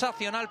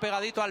 sensacional,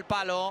 pegadito al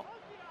palo.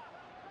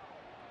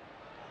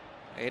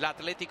 El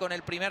Atlético en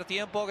el primer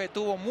tiempo, que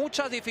tuvo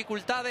muchas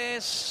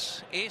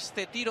dificultades.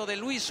 Este tiro de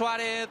Luis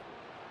Suárez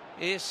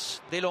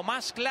es de lo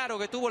más claro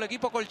que tuvo el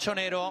equipo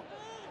colchonero.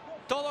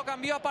 Todo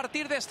cambió a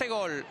partir de este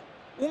gol.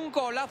 Un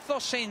golazo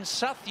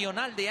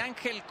sensacional de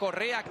Ángel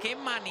Correa. Qué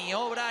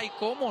maniobra y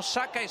cómo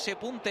saca ese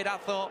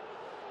punterazo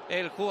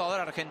el jugador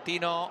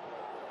argentino.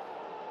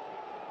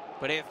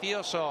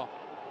 Precioso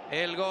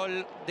el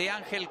gol de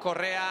Ángel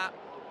Correa.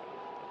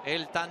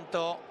 El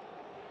tanto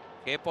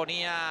que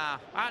ponía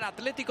al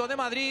Atlético de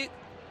Madrid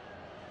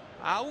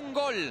a un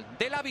gol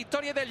de la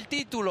victoria del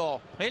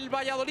título. El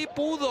Valladolid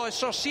pudo,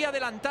 eso sí,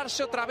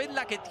 adelantarse otra vez.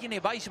 La que tiene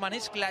Weissman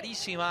es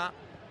clarísima.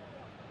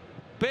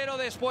 Pero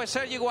después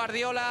Sergi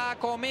Guardiola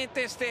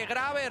comete este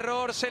grave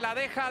error. Se la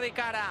deja de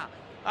cara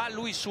a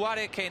Luis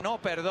Suárez, que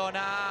no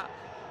perdona.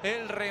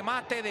 El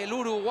remate del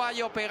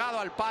uruguayo pegado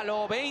al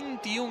palo.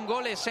 21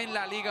 goles en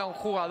la Liga. Un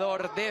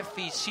jugador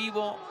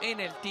decisivo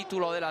en el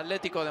título del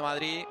Atlético de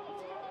Madrid,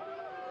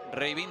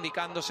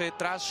 reivindicándose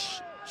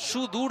tras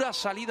su dura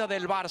salida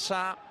del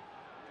Barça.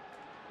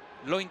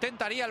 Lo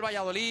intentaría el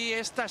Valladolid.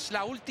 Esta es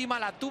la última,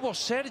 la tuvo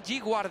Sergi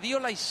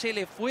Guardiola y se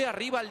le fue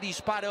arriba el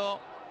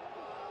disparo.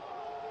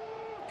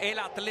 El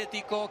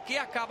Atlético, que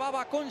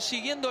acababa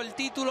consiguiendo el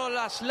título.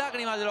 Las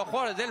lágrimas de los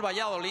jugadores del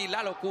Valladolid,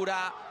 la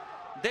locura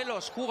de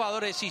los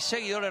jugadores y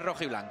seguidores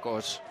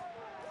rojiblancos.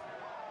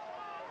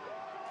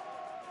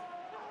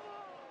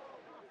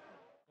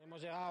 Hemos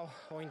llegado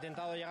o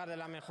intentado llegar de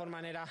la mejor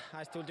manera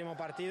a este último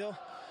partido.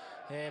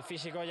 El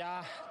físico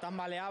ya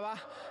tambaleaba,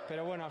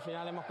 pero bueno, al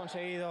final hemos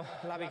conseguido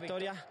la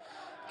victoria,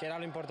 que era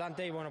lo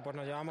importante, y bueno, pues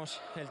nos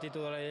llevamos el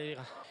título de la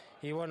Liga.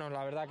 Y bueno,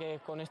 la verdad que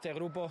con este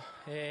grupo,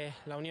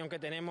 la unión que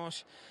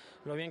tenemos,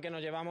 lo bien que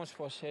nos llevamos,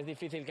 pues es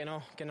difícil que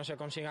no se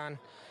consigan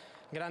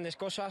grandes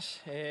cosas.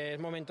 Es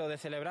momento de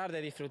celebrar,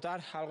 de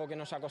disfrutar, algo que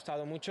nos ha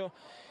costado mucho.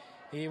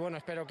 Y bueno,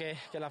 espero que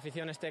la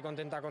afición esté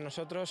contenta con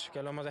nosotros,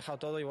 que lo hemos dejado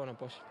todo y bueno,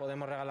 pues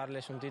podemos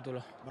regalarles un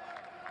título.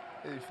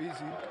 Es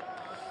difícil.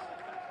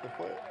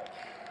 Después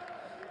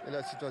es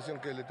la situación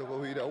que le tocó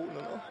vivir a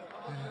uno,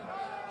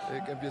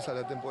 ¿no? Que empieza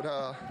la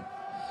temporada.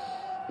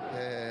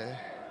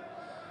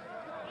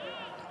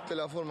 De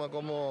la forma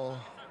como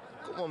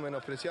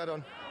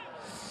menospreciaron.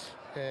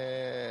 Y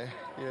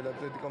el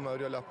Atlético me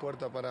abrió las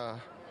puertas para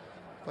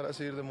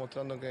seguir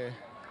demostrando que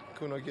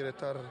uno quiere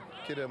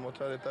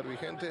demostrar estar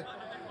vigente,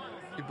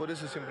 y por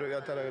eso siempre voy a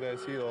estar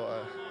agradecido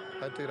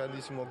a este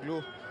grandísimo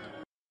club.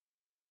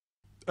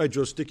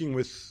 Joe, sticking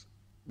with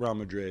Real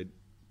Madrid,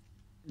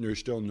 there's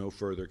still no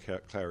further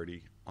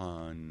clarity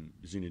on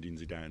Zinedine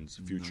Zidane's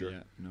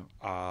future. No.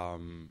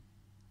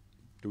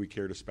 Do we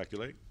care to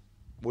speculate?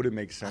 Would it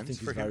make sense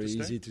for him to stay? I think it's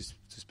very easy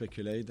to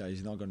speculate that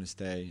he's not going to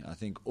stay. I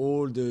think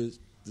all the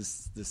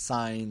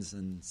signs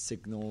and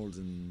signals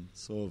and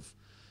sort of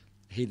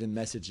hidden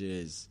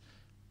messages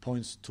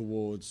points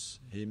towards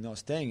him not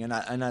staying, and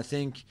I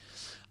think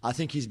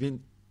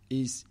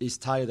he's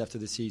tired after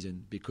the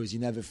season, because he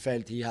never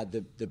felt he had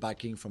the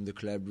backing from the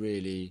club,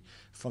 really,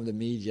 from the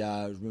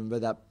media. Remember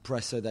that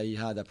presser that he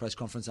had, that press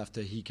conference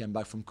after he came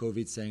back from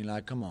COVID, saying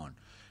like, come on,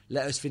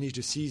 let us finish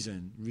the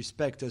season,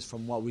 respect us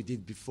from what we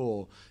did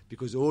before,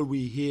 because all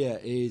we hear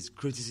is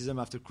criticism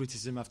after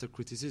criticism after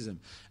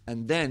criticism.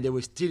 And then they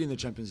were still in the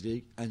Champions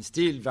League and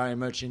still very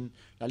much in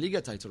La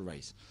Liga title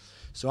race.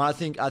 So I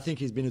think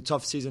it's been a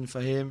tough season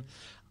for him.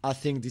 I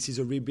think this is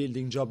a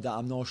rebuilding job that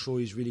I'm not sure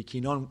he's really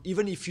keen on.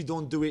 Even if you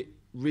don't do it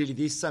really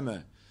this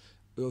summer,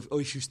 or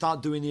if you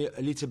start doing it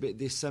a little bit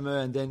this summer,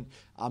 and then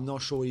I'm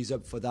not sure he's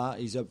up for that.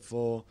 He's up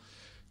for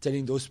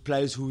telling those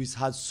players who he's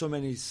had so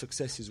many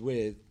successes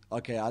with,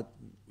 okay,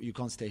 you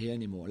can't stay here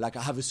anymore. Like,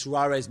 I have a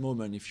Suarez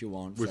moment, if you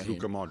want. With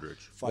Luka Modric.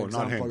 For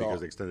example, not him, because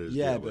they extended his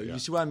deal. But you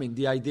see what I mean?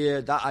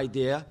 That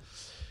idea.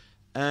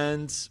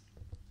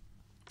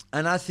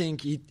 And I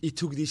think he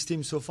took this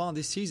team so far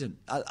this season.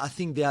 I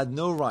think they had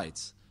no right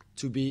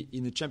to be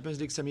in the Champions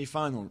League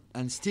semi-final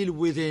and still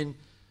within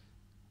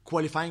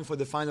qualifying for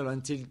the final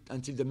until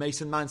the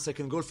Mason Mount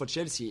second goal for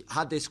Chelsea.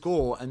 Had they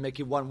score and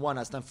make it 1-1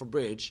 at Stamford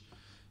Bridge,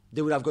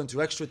 they would have gone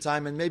to extra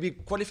time and maybe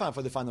qualify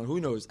for the final, who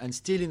knows, and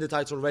still in the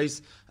title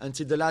race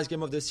until the last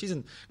game of the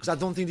season. Because I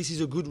don't think this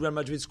is a good Real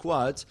Madrid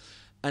squad.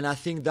 And I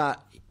think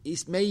that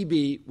it's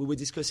maybe, we were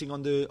discussing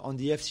on the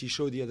FC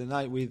show the other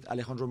night with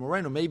Alejandro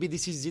Moreno, maybe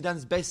this is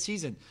Zidane's best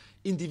season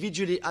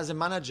individually as a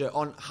manager,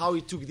 on how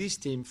he took this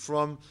team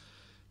from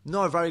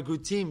not a very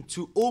good team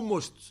to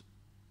almost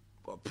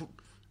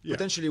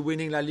potentially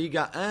winning La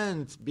Liga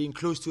and being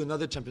close to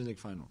another Champions League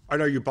final. I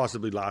know you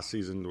possibly last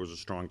season there was a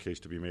strong case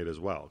to be made as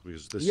well,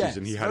 because this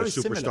season he had a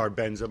superstar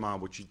Benzema,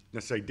 which he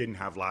necessarily didn't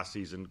have last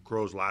season.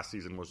 Kroos last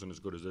season wasn't as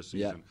good as this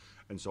season,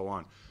 and so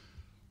on.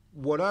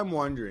 What I'm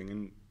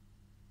wondering,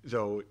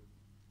 though,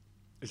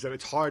 is that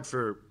it's hard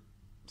for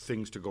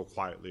things to go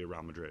quietly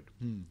around Madrid.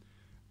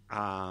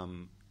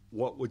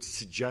 What would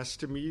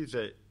suggest to me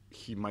that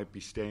he might be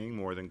staying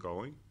more than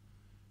going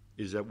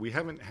is that we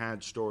haven't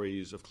had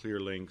stories of clear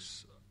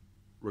links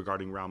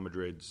regarding Real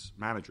Madrid's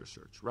manager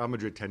search. Real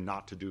Madrid tend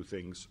not to do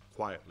things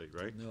quietly,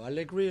 right? No,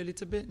 Allegri a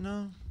little bit,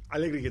 no?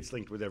 Allegri gets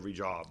linked with every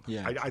job.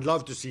 Yeah. I'd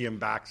love to see him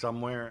back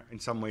somewhere. In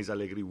some ways,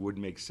 Allegri would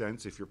make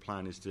sense if your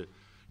plan is to,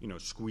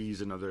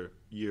 squeeze another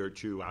year or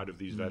two out of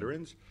these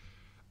veterans.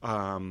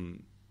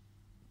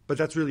 But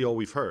that's really all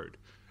we've heard.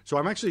 So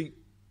I'm actually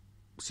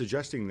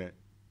suggesting that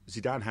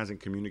Zidane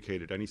hasn't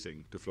communicated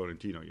anything to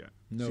Florentino yet.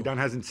 No. Zidane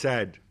hasn't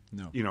said,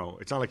 no.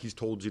 It's not like he's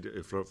told you, said,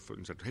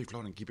 hey,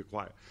 Florentino, keep it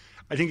quiet.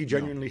 I think he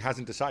genuinely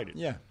hasn't decided.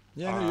 Yeah,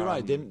 no, you're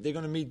right. They're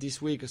going to meet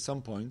this week at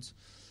some point.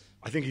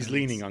 I think he's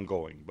leaning on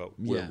going, but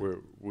we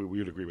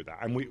would agree with that.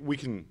 And we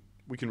can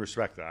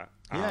respect that.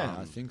 Yeah,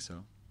 I think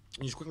so.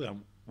 Just quickly,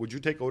 would you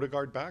take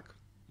Odegaard back,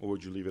 or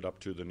would you leave it up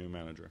to the new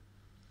manager?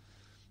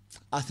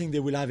 I think they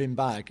will have him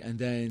back and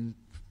then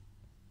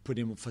put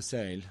him up for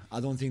sale. I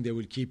don't think they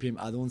will keep him.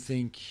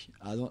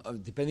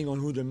 Depending on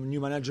who the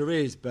new manager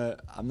is,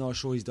 but I'm not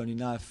sure he's done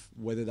enough,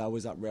 whether that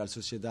was at Real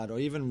Sociedad or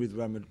even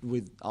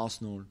with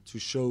Arsenal, to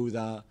show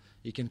that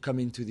he can come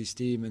into this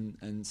team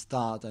and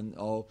start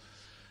or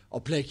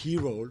play a key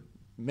role.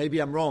 Maybe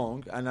I'm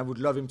wrong, and I would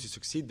love him to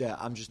succeed there.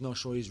 I'm just not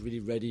sure he's really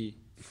ready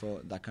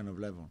for that kind of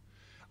level.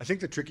 I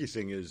think the tricky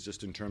thing is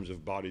just in terms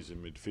of bodies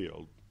in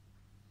midfield,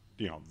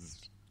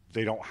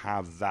 they don't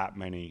have that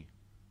many.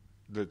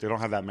 They don't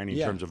have that many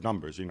in terms of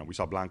numbers. We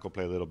saw Blanco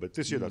play a little bit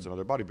this year. That's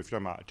another body. But if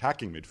you're talking about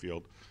attacking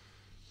midfield,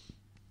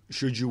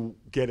 should you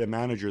get a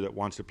manager that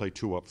wants to play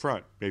two up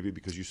front? Maybe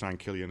because you signed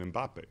Kylian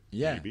Mbappe.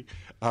 Yeah. Maybe.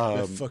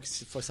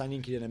 For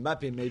signing Kylian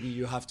Mbappe, maybe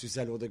you have to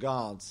sell all the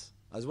guards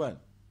as well.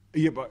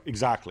 Yeah, but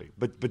exactly.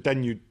 But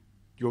then you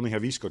only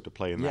have Isco to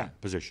play in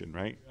that position,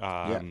 right?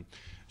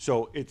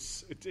 So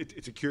it's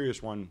a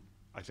curious one.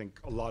 I think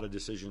a lot of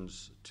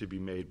decisions to be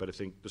made, but I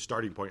think the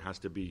starting point has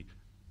to be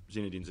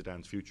Zinedine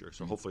Zidane's future.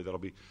 So hopefully that'll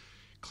be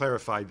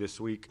clarified this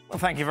week. Well,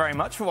 thank you very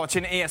much for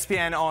watching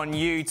ESPN on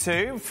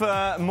YouTube.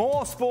 For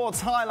more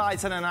sports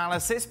highlights and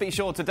analysis, be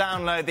sure to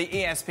download the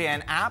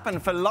ESPN app. And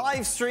for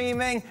live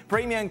streaming,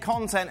 premium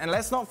content, and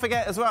let's not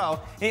forget as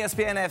well,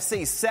 ESPN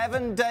FC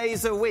 7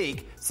 days a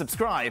week.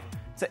 Subscribe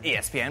to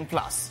ESPN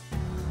Plus.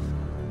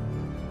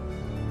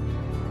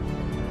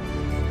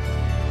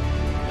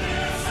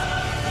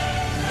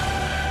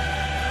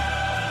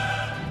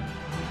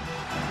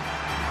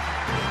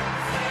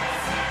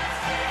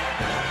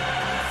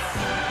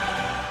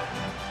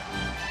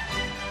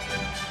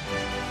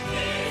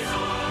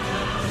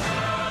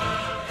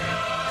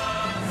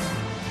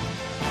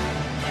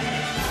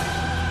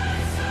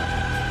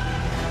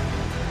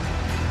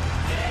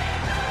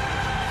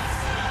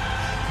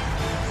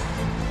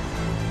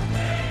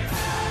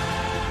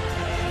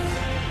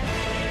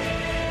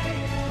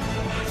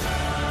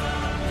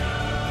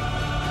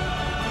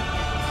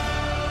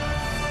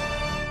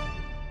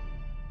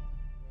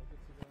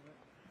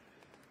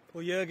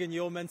 Well, Jurgen,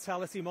 your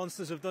mentality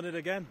monsters have done it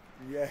again.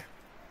 Yeah,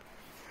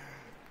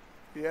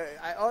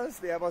 I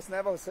was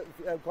never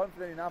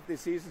confident enough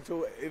this season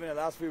to, even in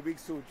the last few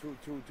weeks, to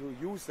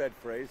use that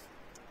phrase.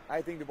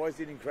 I think the boys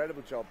did an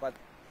incredible job, but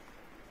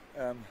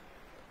there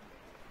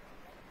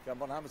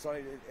were not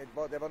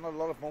a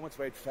lot of moments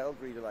where it felt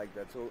really like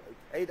that. So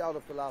 8 out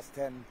of the last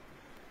 10,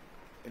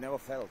 it never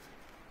felt.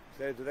 I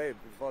said it today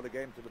before the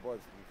game to the boys.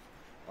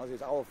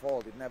 It's our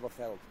fault. It never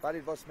felt, but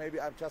it was maybe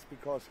just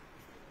because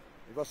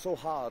it was so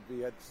hard.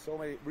 We had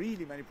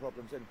really many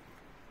problems. And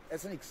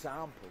as an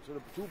example, so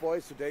the two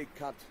boys today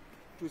cut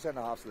 2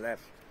 centre-halves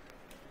left.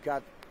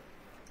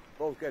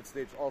 Both get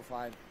stitched, all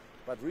fine.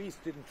 But Reece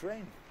didn't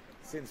train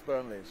since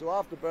Burnley. So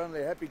after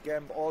Burnley, happy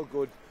camp, all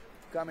good.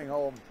 Coming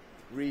home,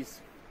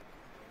 Reece,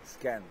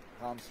 scan,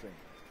 hamstring.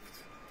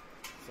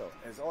 So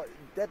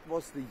that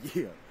was the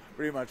year.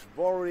 Pretty much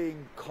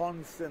worrying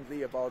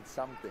constantly about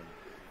something.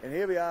 And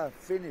here we are,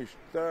 finished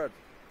third.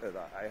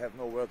 I have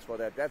no words for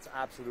that. That's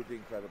absolutely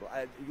incredible.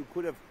 I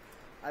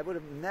would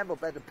have never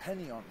bet a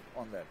penny on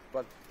that.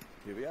 But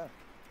here we are.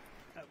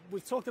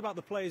 We've talked about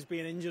the players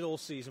being injured all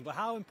season, but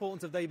how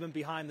important have they been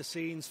behind the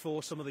scenes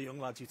for some of the young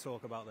lads you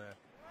talk about there?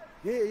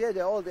 Yeah.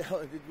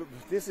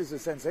 This is a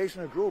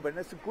sensational group, and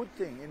that's a good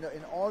thing.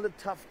 In all the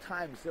tough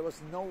times, there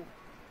was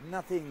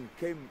nothing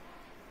came.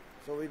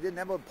 So we did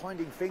never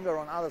pointing finger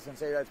on others and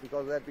say that's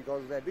because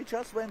of that. We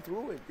just went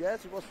through it.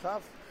 Yes, it was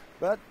tough.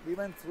 But we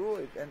went through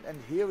it,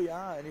 and here we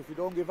are. And if you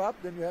don't give up,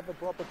 then you have a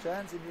proper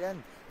chance in the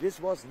end. This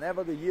was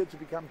never the year to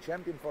become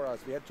champion for us.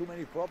 We had too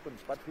many problems,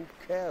 but who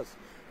cares?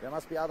 There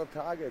must be other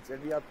targets,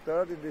 and we are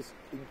third in this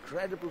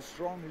incredible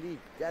strong league.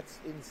 That's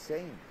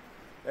insane.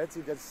 That's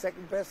it. That's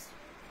second best.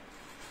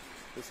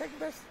 The second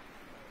best?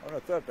 Oh no,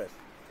 third best.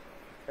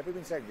 Have you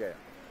been second? Yeah.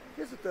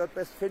 Here's the third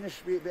best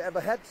finish we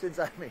ever had since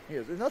I've been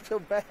here. So it's not so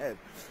bad.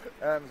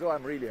 So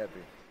I'm really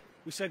happy.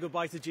 We said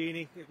goodbye to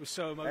Genie. It was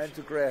so emotional. And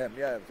to Graham,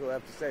 yeah. So I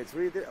have to say, it's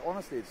really,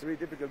 honestly, it's really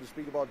difficult to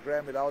speak about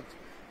Graham without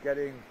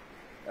getting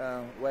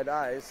wet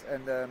eyes.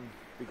 And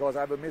because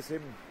I will miss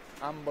him,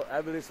 I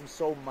will miss him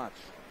so much.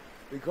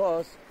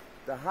 Because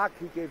the hug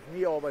he gave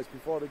me always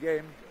before the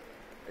game,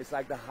 it's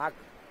like the hug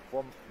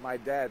from my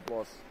dad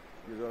was,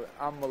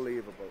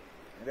 unbelievable.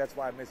 And that's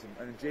why I miss him.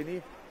 And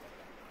Genie,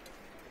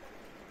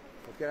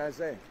 what can I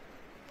say?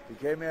 He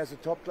came here as a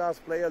top-class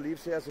player,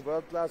 leaves here as a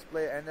world-class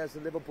player and as a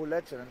Liverpool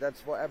legend, and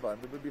that's forever.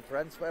 And we will be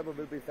friends forever,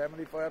 we'll be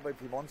family forever. If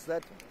he wants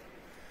that,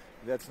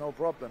 that's no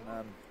problem.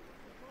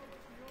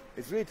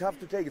 It's really tough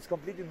to take. It's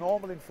completely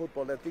normal in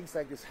football that things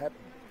like this happen.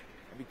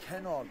 And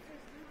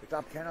the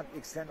club cannot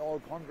extend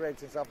all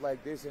contracts and stuff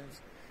like this. And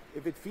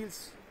if it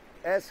feels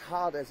as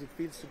hard as it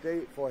feels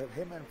today for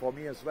him and for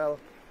me as well,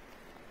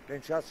 then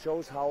it just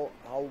shows how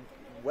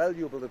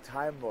valuable the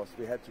time was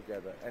we had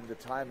together and the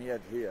time he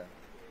had here.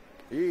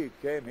 He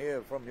came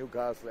here from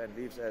Newcastle and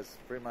leaves as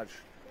pretty much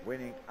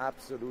winning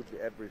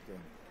absolutely everything.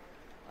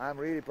 I'm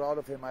really proud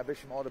of him. I wish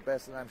him all the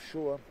best, and I'm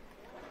sure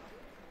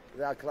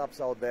there are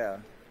clubs out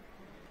there.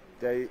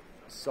 They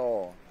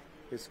saw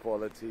his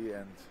quality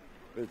and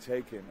will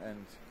take him.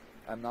 And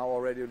I'm now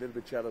already a little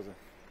bit jealous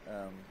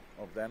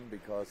of them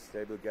because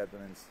they will get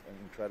an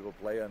incredible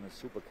player and a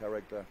super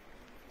character,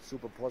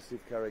 super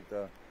positive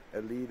character,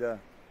 a leader,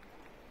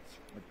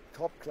 a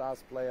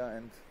top-class player,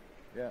 and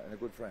a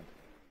good friend.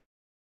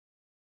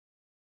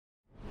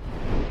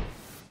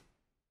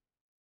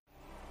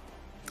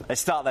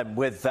 Let's start then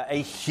with a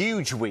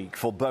huge week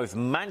for both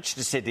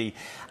Manchester City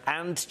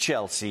and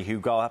Chelsea, who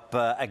go up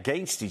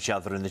against each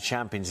other in the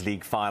Champions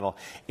League final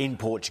in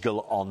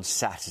Portugal on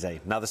Saturday.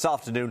 Now, this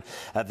afternoon,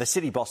 the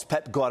City boss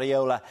Pep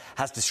Guardiola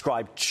has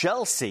described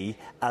Chelsea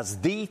as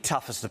the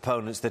toughest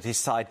opponents that his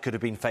side could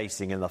have been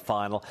facing in the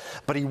final,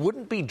 but he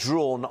wouldn't be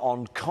drawn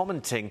on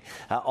commenting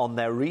on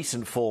their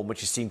recent form,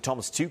 which has seen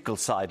Thomas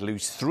Tuchel's side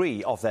lose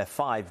 3 of their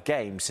 5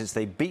 games since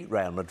they beat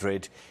Real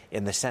Madrid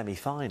in the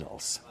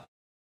semi-finals.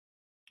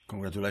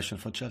 Congratulations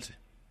for Chelsea.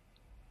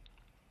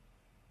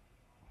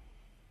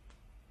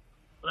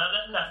 Well,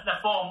 their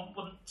form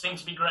wouldn't seem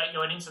to be great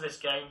going into this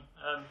game.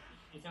 Do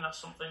you think that's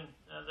something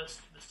that's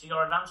to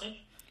your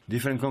advantage?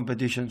 Different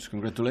competitions.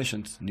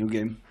 Congratulations. New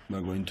game. We're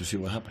going to see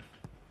what happens.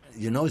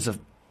 It's a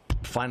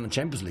final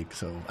Champions League,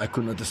 so I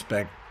could not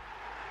expect,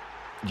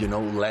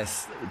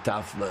 less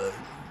tough,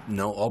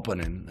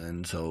 opponent.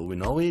 And so we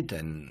know it,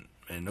 and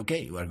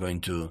okay, we're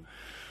going to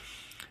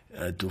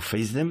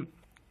face them.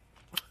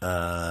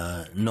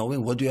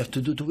 Knowing what you have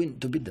to do to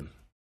beat them.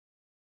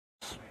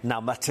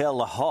 Now, Mateo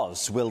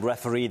Lahoz will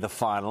referee the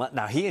final.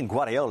 Now, he and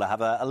Guardiola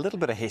have a little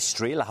bit of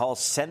history. Lahoz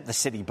sent the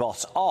City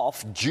boss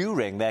off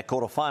during their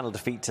quarter-final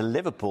defeat to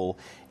Liverpool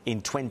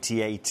in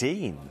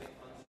 2018.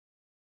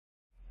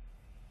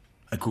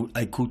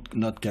 I could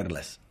not care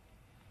less.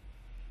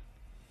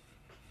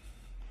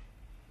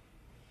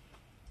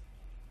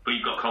 But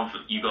you've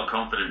got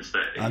confidence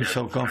that I'm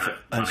so confident.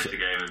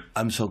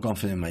 I'm so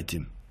confident in my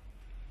team.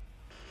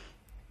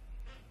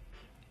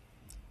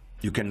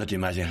 You cannot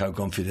imagine how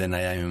confident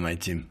I am in my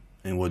team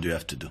and what you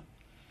have to do.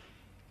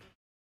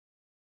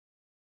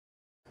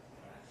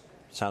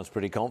 Sounds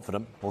pretty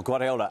confident. Well,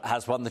 Guardiola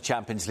has won the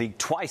Champions League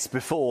twice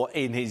before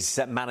in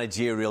his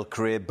managerial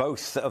career,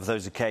 both of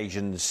those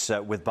occasions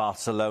with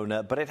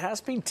Barcelona. But it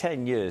has been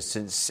 10 years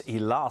since he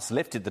last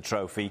lifted the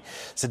trophy.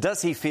 So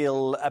does he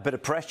feel a bit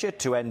of pressure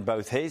to end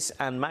both his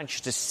and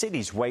Manchester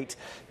City's weight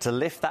to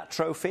lift that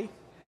trophy?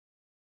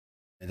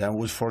 I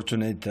was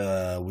fortunate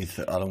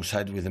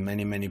alongside with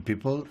many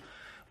people.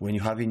 When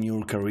you have in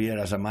your career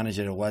as a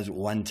manager was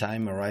one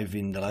time arrive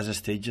in the last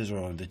stages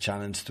or the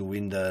challenge to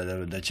win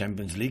the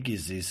Champions League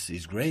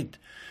is great.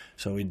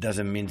 So it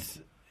doesn't mean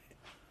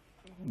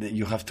that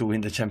you have to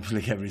win the Champions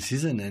League every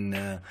season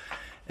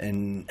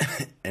and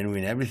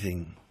win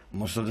everything.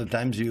 Most of the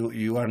times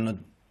you are not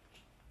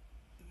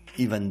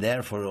even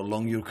there for a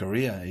long your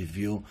career.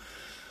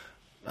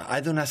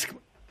 I don't ask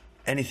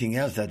anything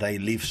else that I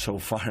lived so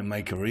far in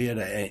my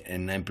career,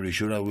 and I'm pretty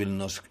sure I will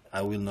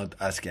not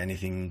ask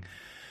anything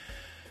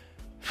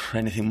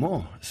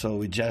more.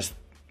 So it's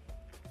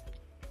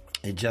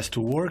just to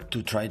work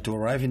to try to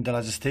arrive in the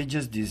last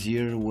stages. This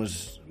year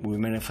we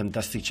made a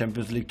fantastic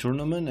Champions League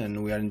tournament,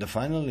 and we are in the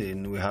final,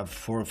 and we have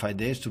 4 or 5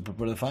 days to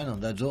prepare the final.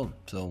 That's all.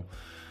 So,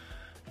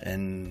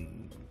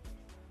 and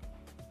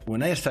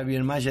when I started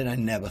being manager, I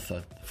never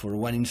thought for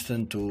one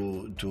instant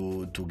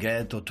to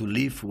get or to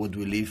live what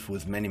we live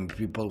with many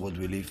people, what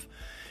we live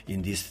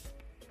in these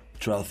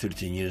 12,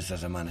 13 years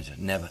as a manager.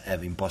 Never,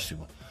 ever,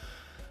 impossible.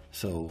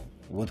 So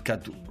what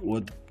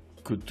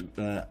could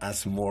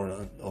ask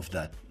more of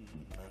that?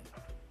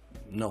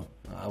 No,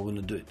 I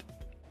wouldn't do it.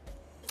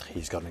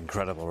 He's got an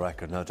incredible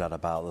record, no doubt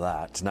about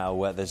that.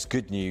 Now, there's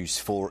good news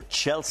for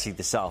Chelsea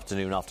this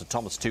afternoon after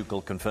Thomas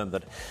Tuchel confirmed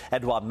that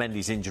Edouard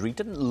Mendy's injury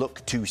didn't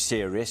look too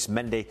serious.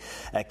 Mendy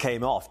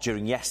came off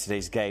during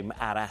yesterday's game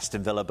at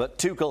Aston Villa, but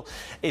Tuchel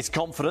is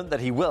confident that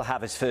he will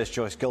have his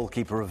first-choice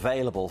goalkeeper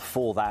available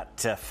for that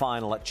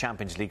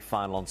Champions League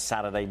final on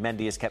Saturday.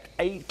 Mendy has kept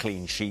 8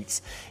 clean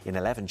sheets in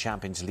 11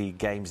 Champions League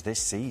games this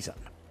season.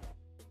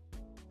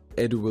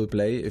 Edu will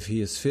play if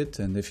he is fit,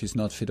 and if he's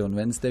not fit on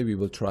Wednesday, we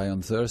will try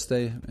on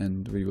Thursday,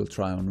 and we will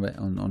try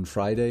on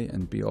Friday,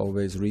 and be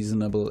always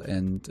reasonable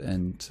and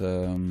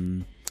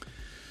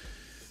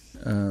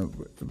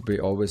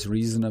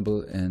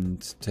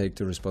take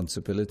the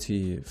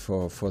responsibility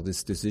for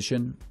this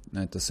decision.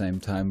 At the same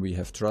time, we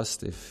have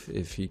trust.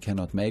 If he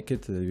cannot make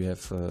it, we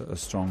have a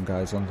strong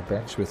guys on the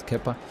bench with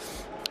Kepa,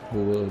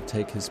 who will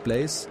take his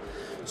place.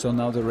 So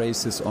now the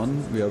race is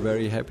on. We are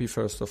very happy,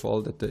 first of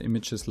all, that the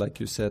images,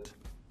 like you said,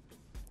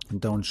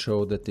 don't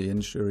show that the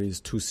injury is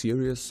too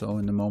serious. So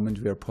in the moment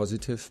we are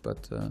positive,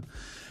 but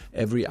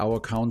every hour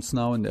counts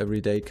now and every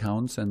day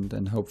counts,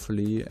 and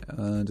hopefully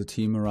the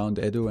team around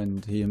Edu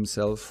and he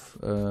himself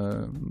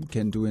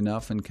can do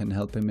enough and can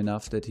help him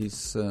enough that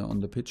he's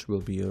on the pitch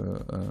will be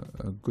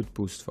a good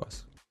boost for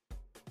us.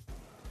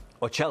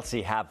 Well,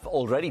 Chelsea have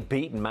already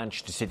beaten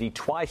Manchester City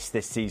twice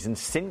this season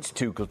since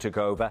Tuchel took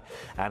over,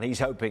 and he's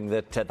hoping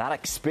that that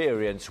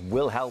experience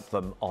will help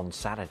them on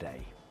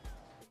Saturday.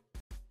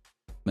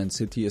 Man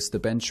City is the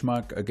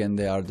benchmark. Again,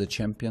 they are the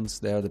champions.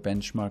 They are the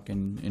benchmark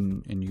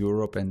in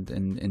Europe and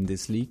in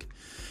this league.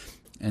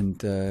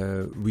 And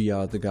we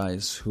are the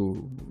guys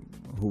who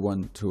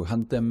want to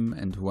hunt them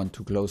and who want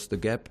to close the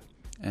gap.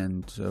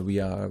 And we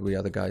are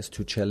the guys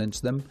to challenge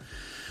them.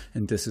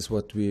 And this is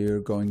what we're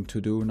going to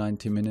do,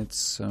 90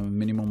 minutes,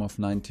 minimum of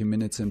 90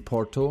 minutes in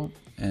Porto.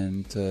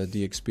 And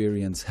the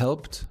experience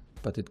helped,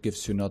 but it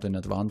gives you not an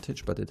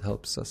advantage, but it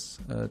helps us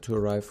to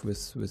arrive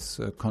with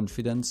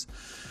confidence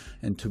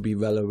and to be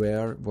well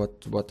aware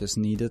what is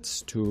needed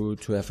to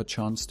have a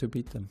chance to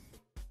beat them.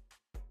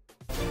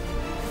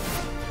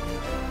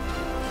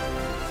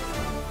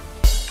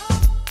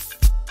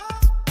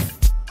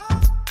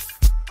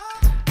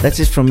 That's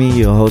it from me,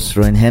 your host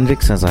Rowan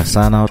Hendricks, as I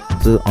sign out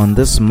on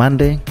this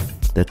Monday,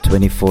 the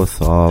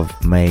 24th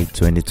of May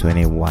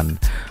 2021.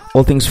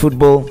 All things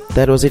football,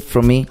 that was it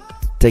from me.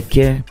 Take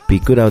care, be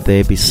good out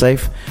there, be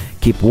safe,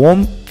 keep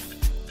warm,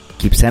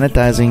 keep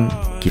sanitizing,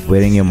 keep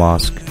wearing your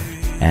mask,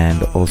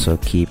 and also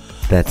keep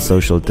that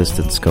social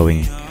distance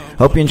going.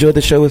 Hope you enjoyed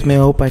the show with me. I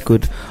hope I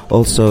could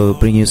also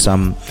bring you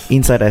some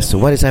insight as to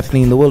what is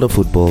happening in the world of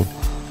football.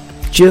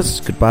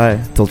 Cheers,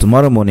 goodbye, till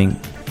tomorrow morning,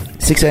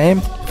 6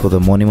 a.m. for the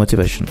morning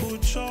motivation.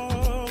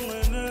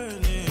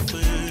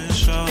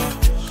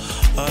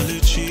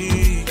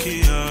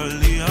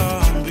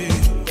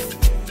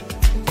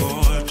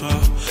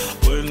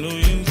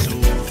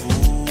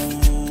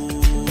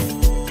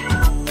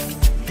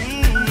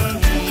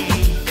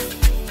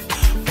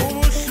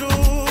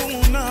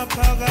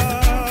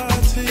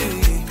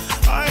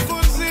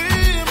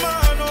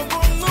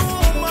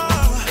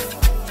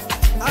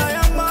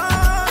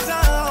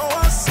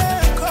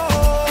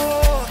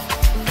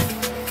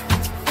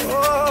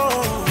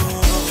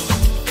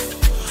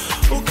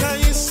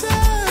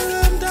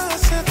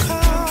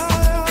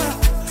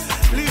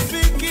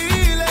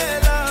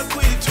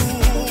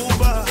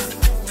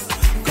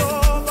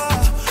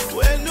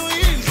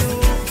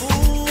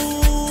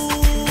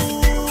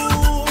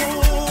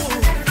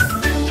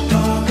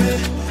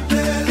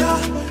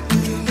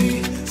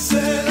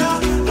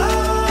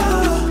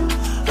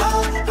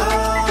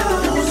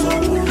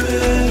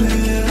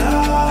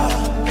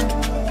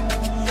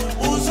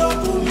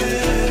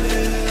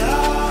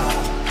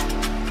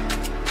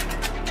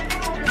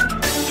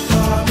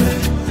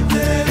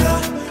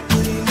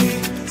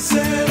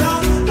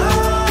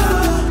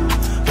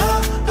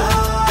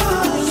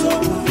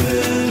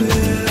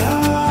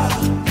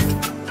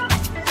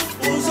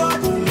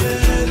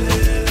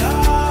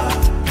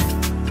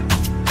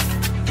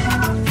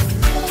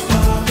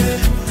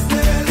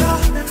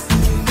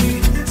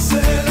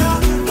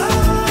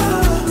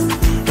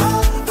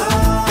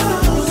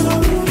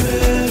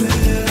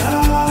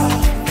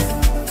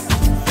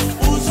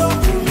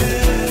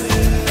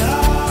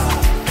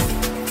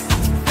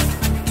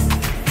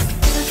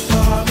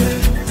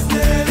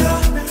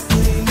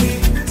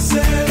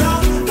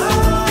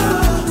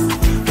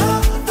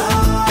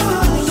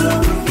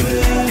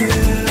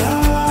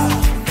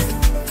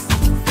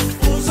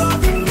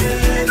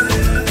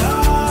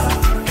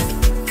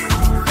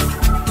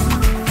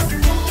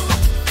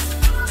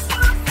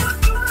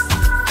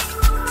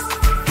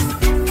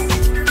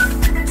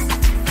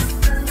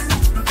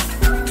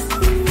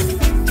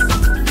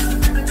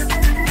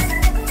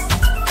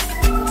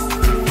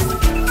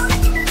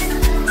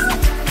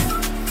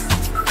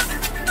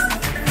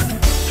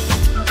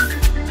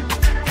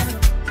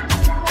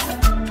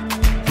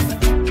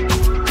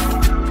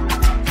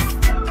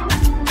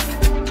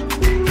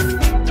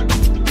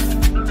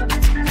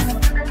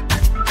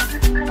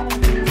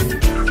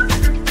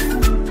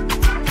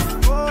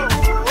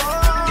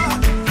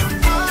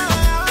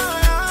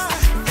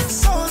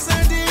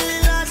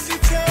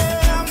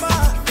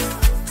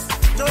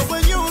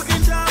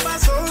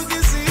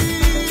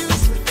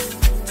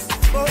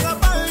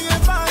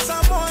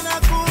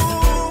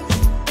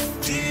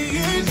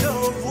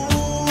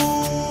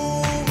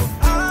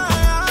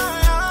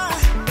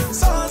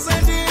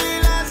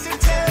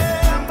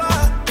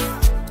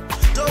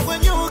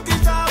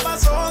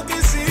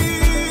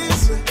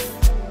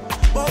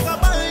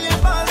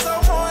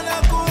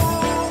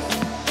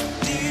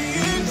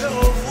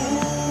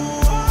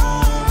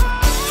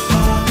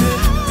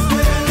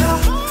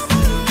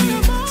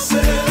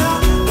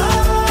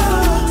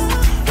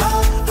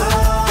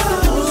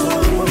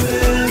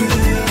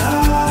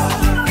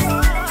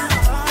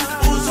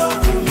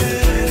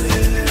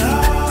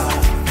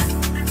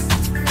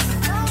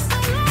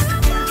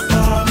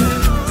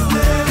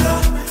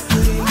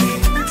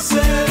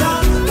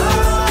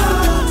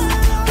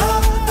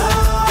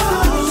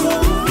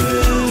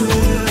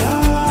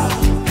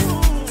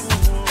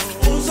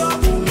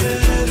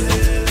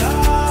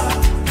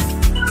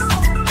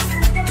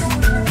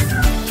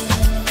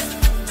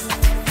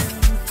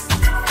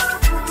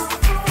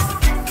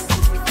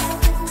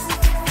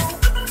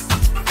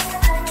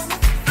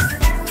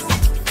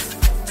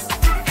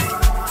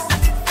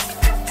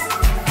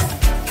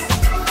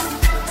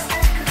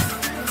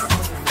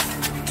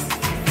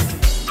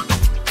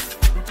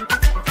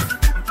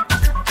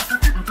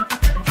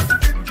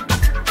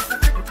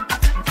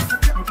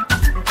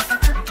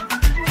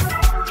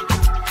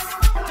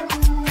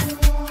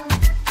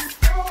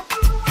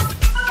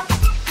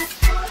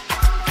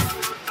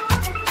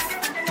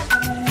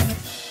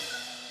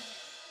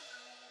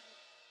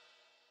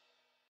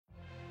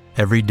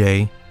 Every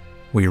day,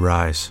 we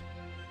rise,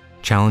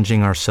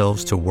 challenging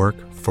ourselves to work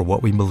for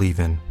what we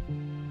believe in.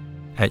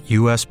 At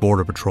U.S.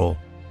 Border Patrol,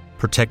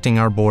 protecting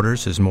our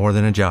borders is more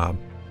than a job.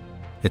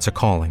 It's a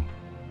calling.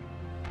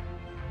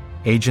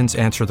 Agents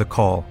answer the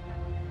call,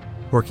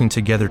 working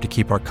together to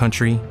keep our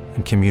country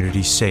and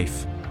communities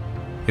safe.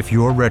 If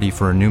you're ready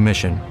for a new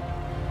mission,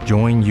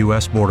 join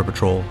U.S. Border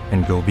Patrol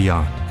and go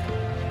beyond.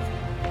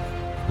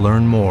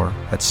 Learn more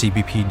at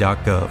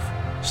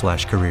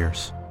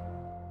cbp.gov/careers.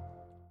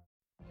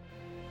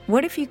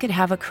 What if you could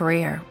have a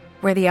career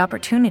where the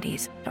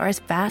opportunities are as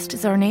vast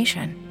as our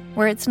nation,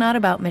 where it's not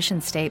about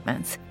mission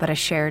statements, but a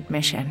shared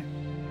mission?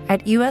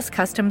 At U.S.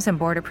 Customs and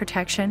Border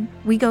Protection,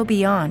 we go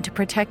beyond to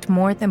protect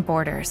more than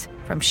borders.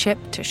 From ship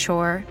to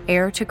shore,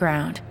 air to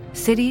ground,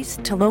 cities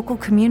to local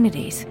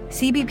communities,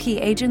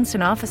 CBP agents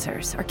and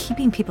officers are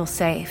keeping people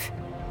safe.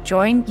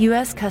 Join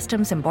U.S.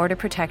 Customs and Border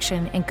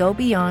Protection and go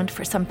beyond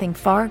for something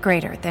far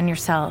greater than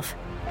yourself.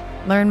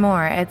 Learn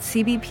more at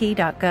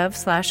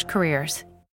cbp.gov/careers.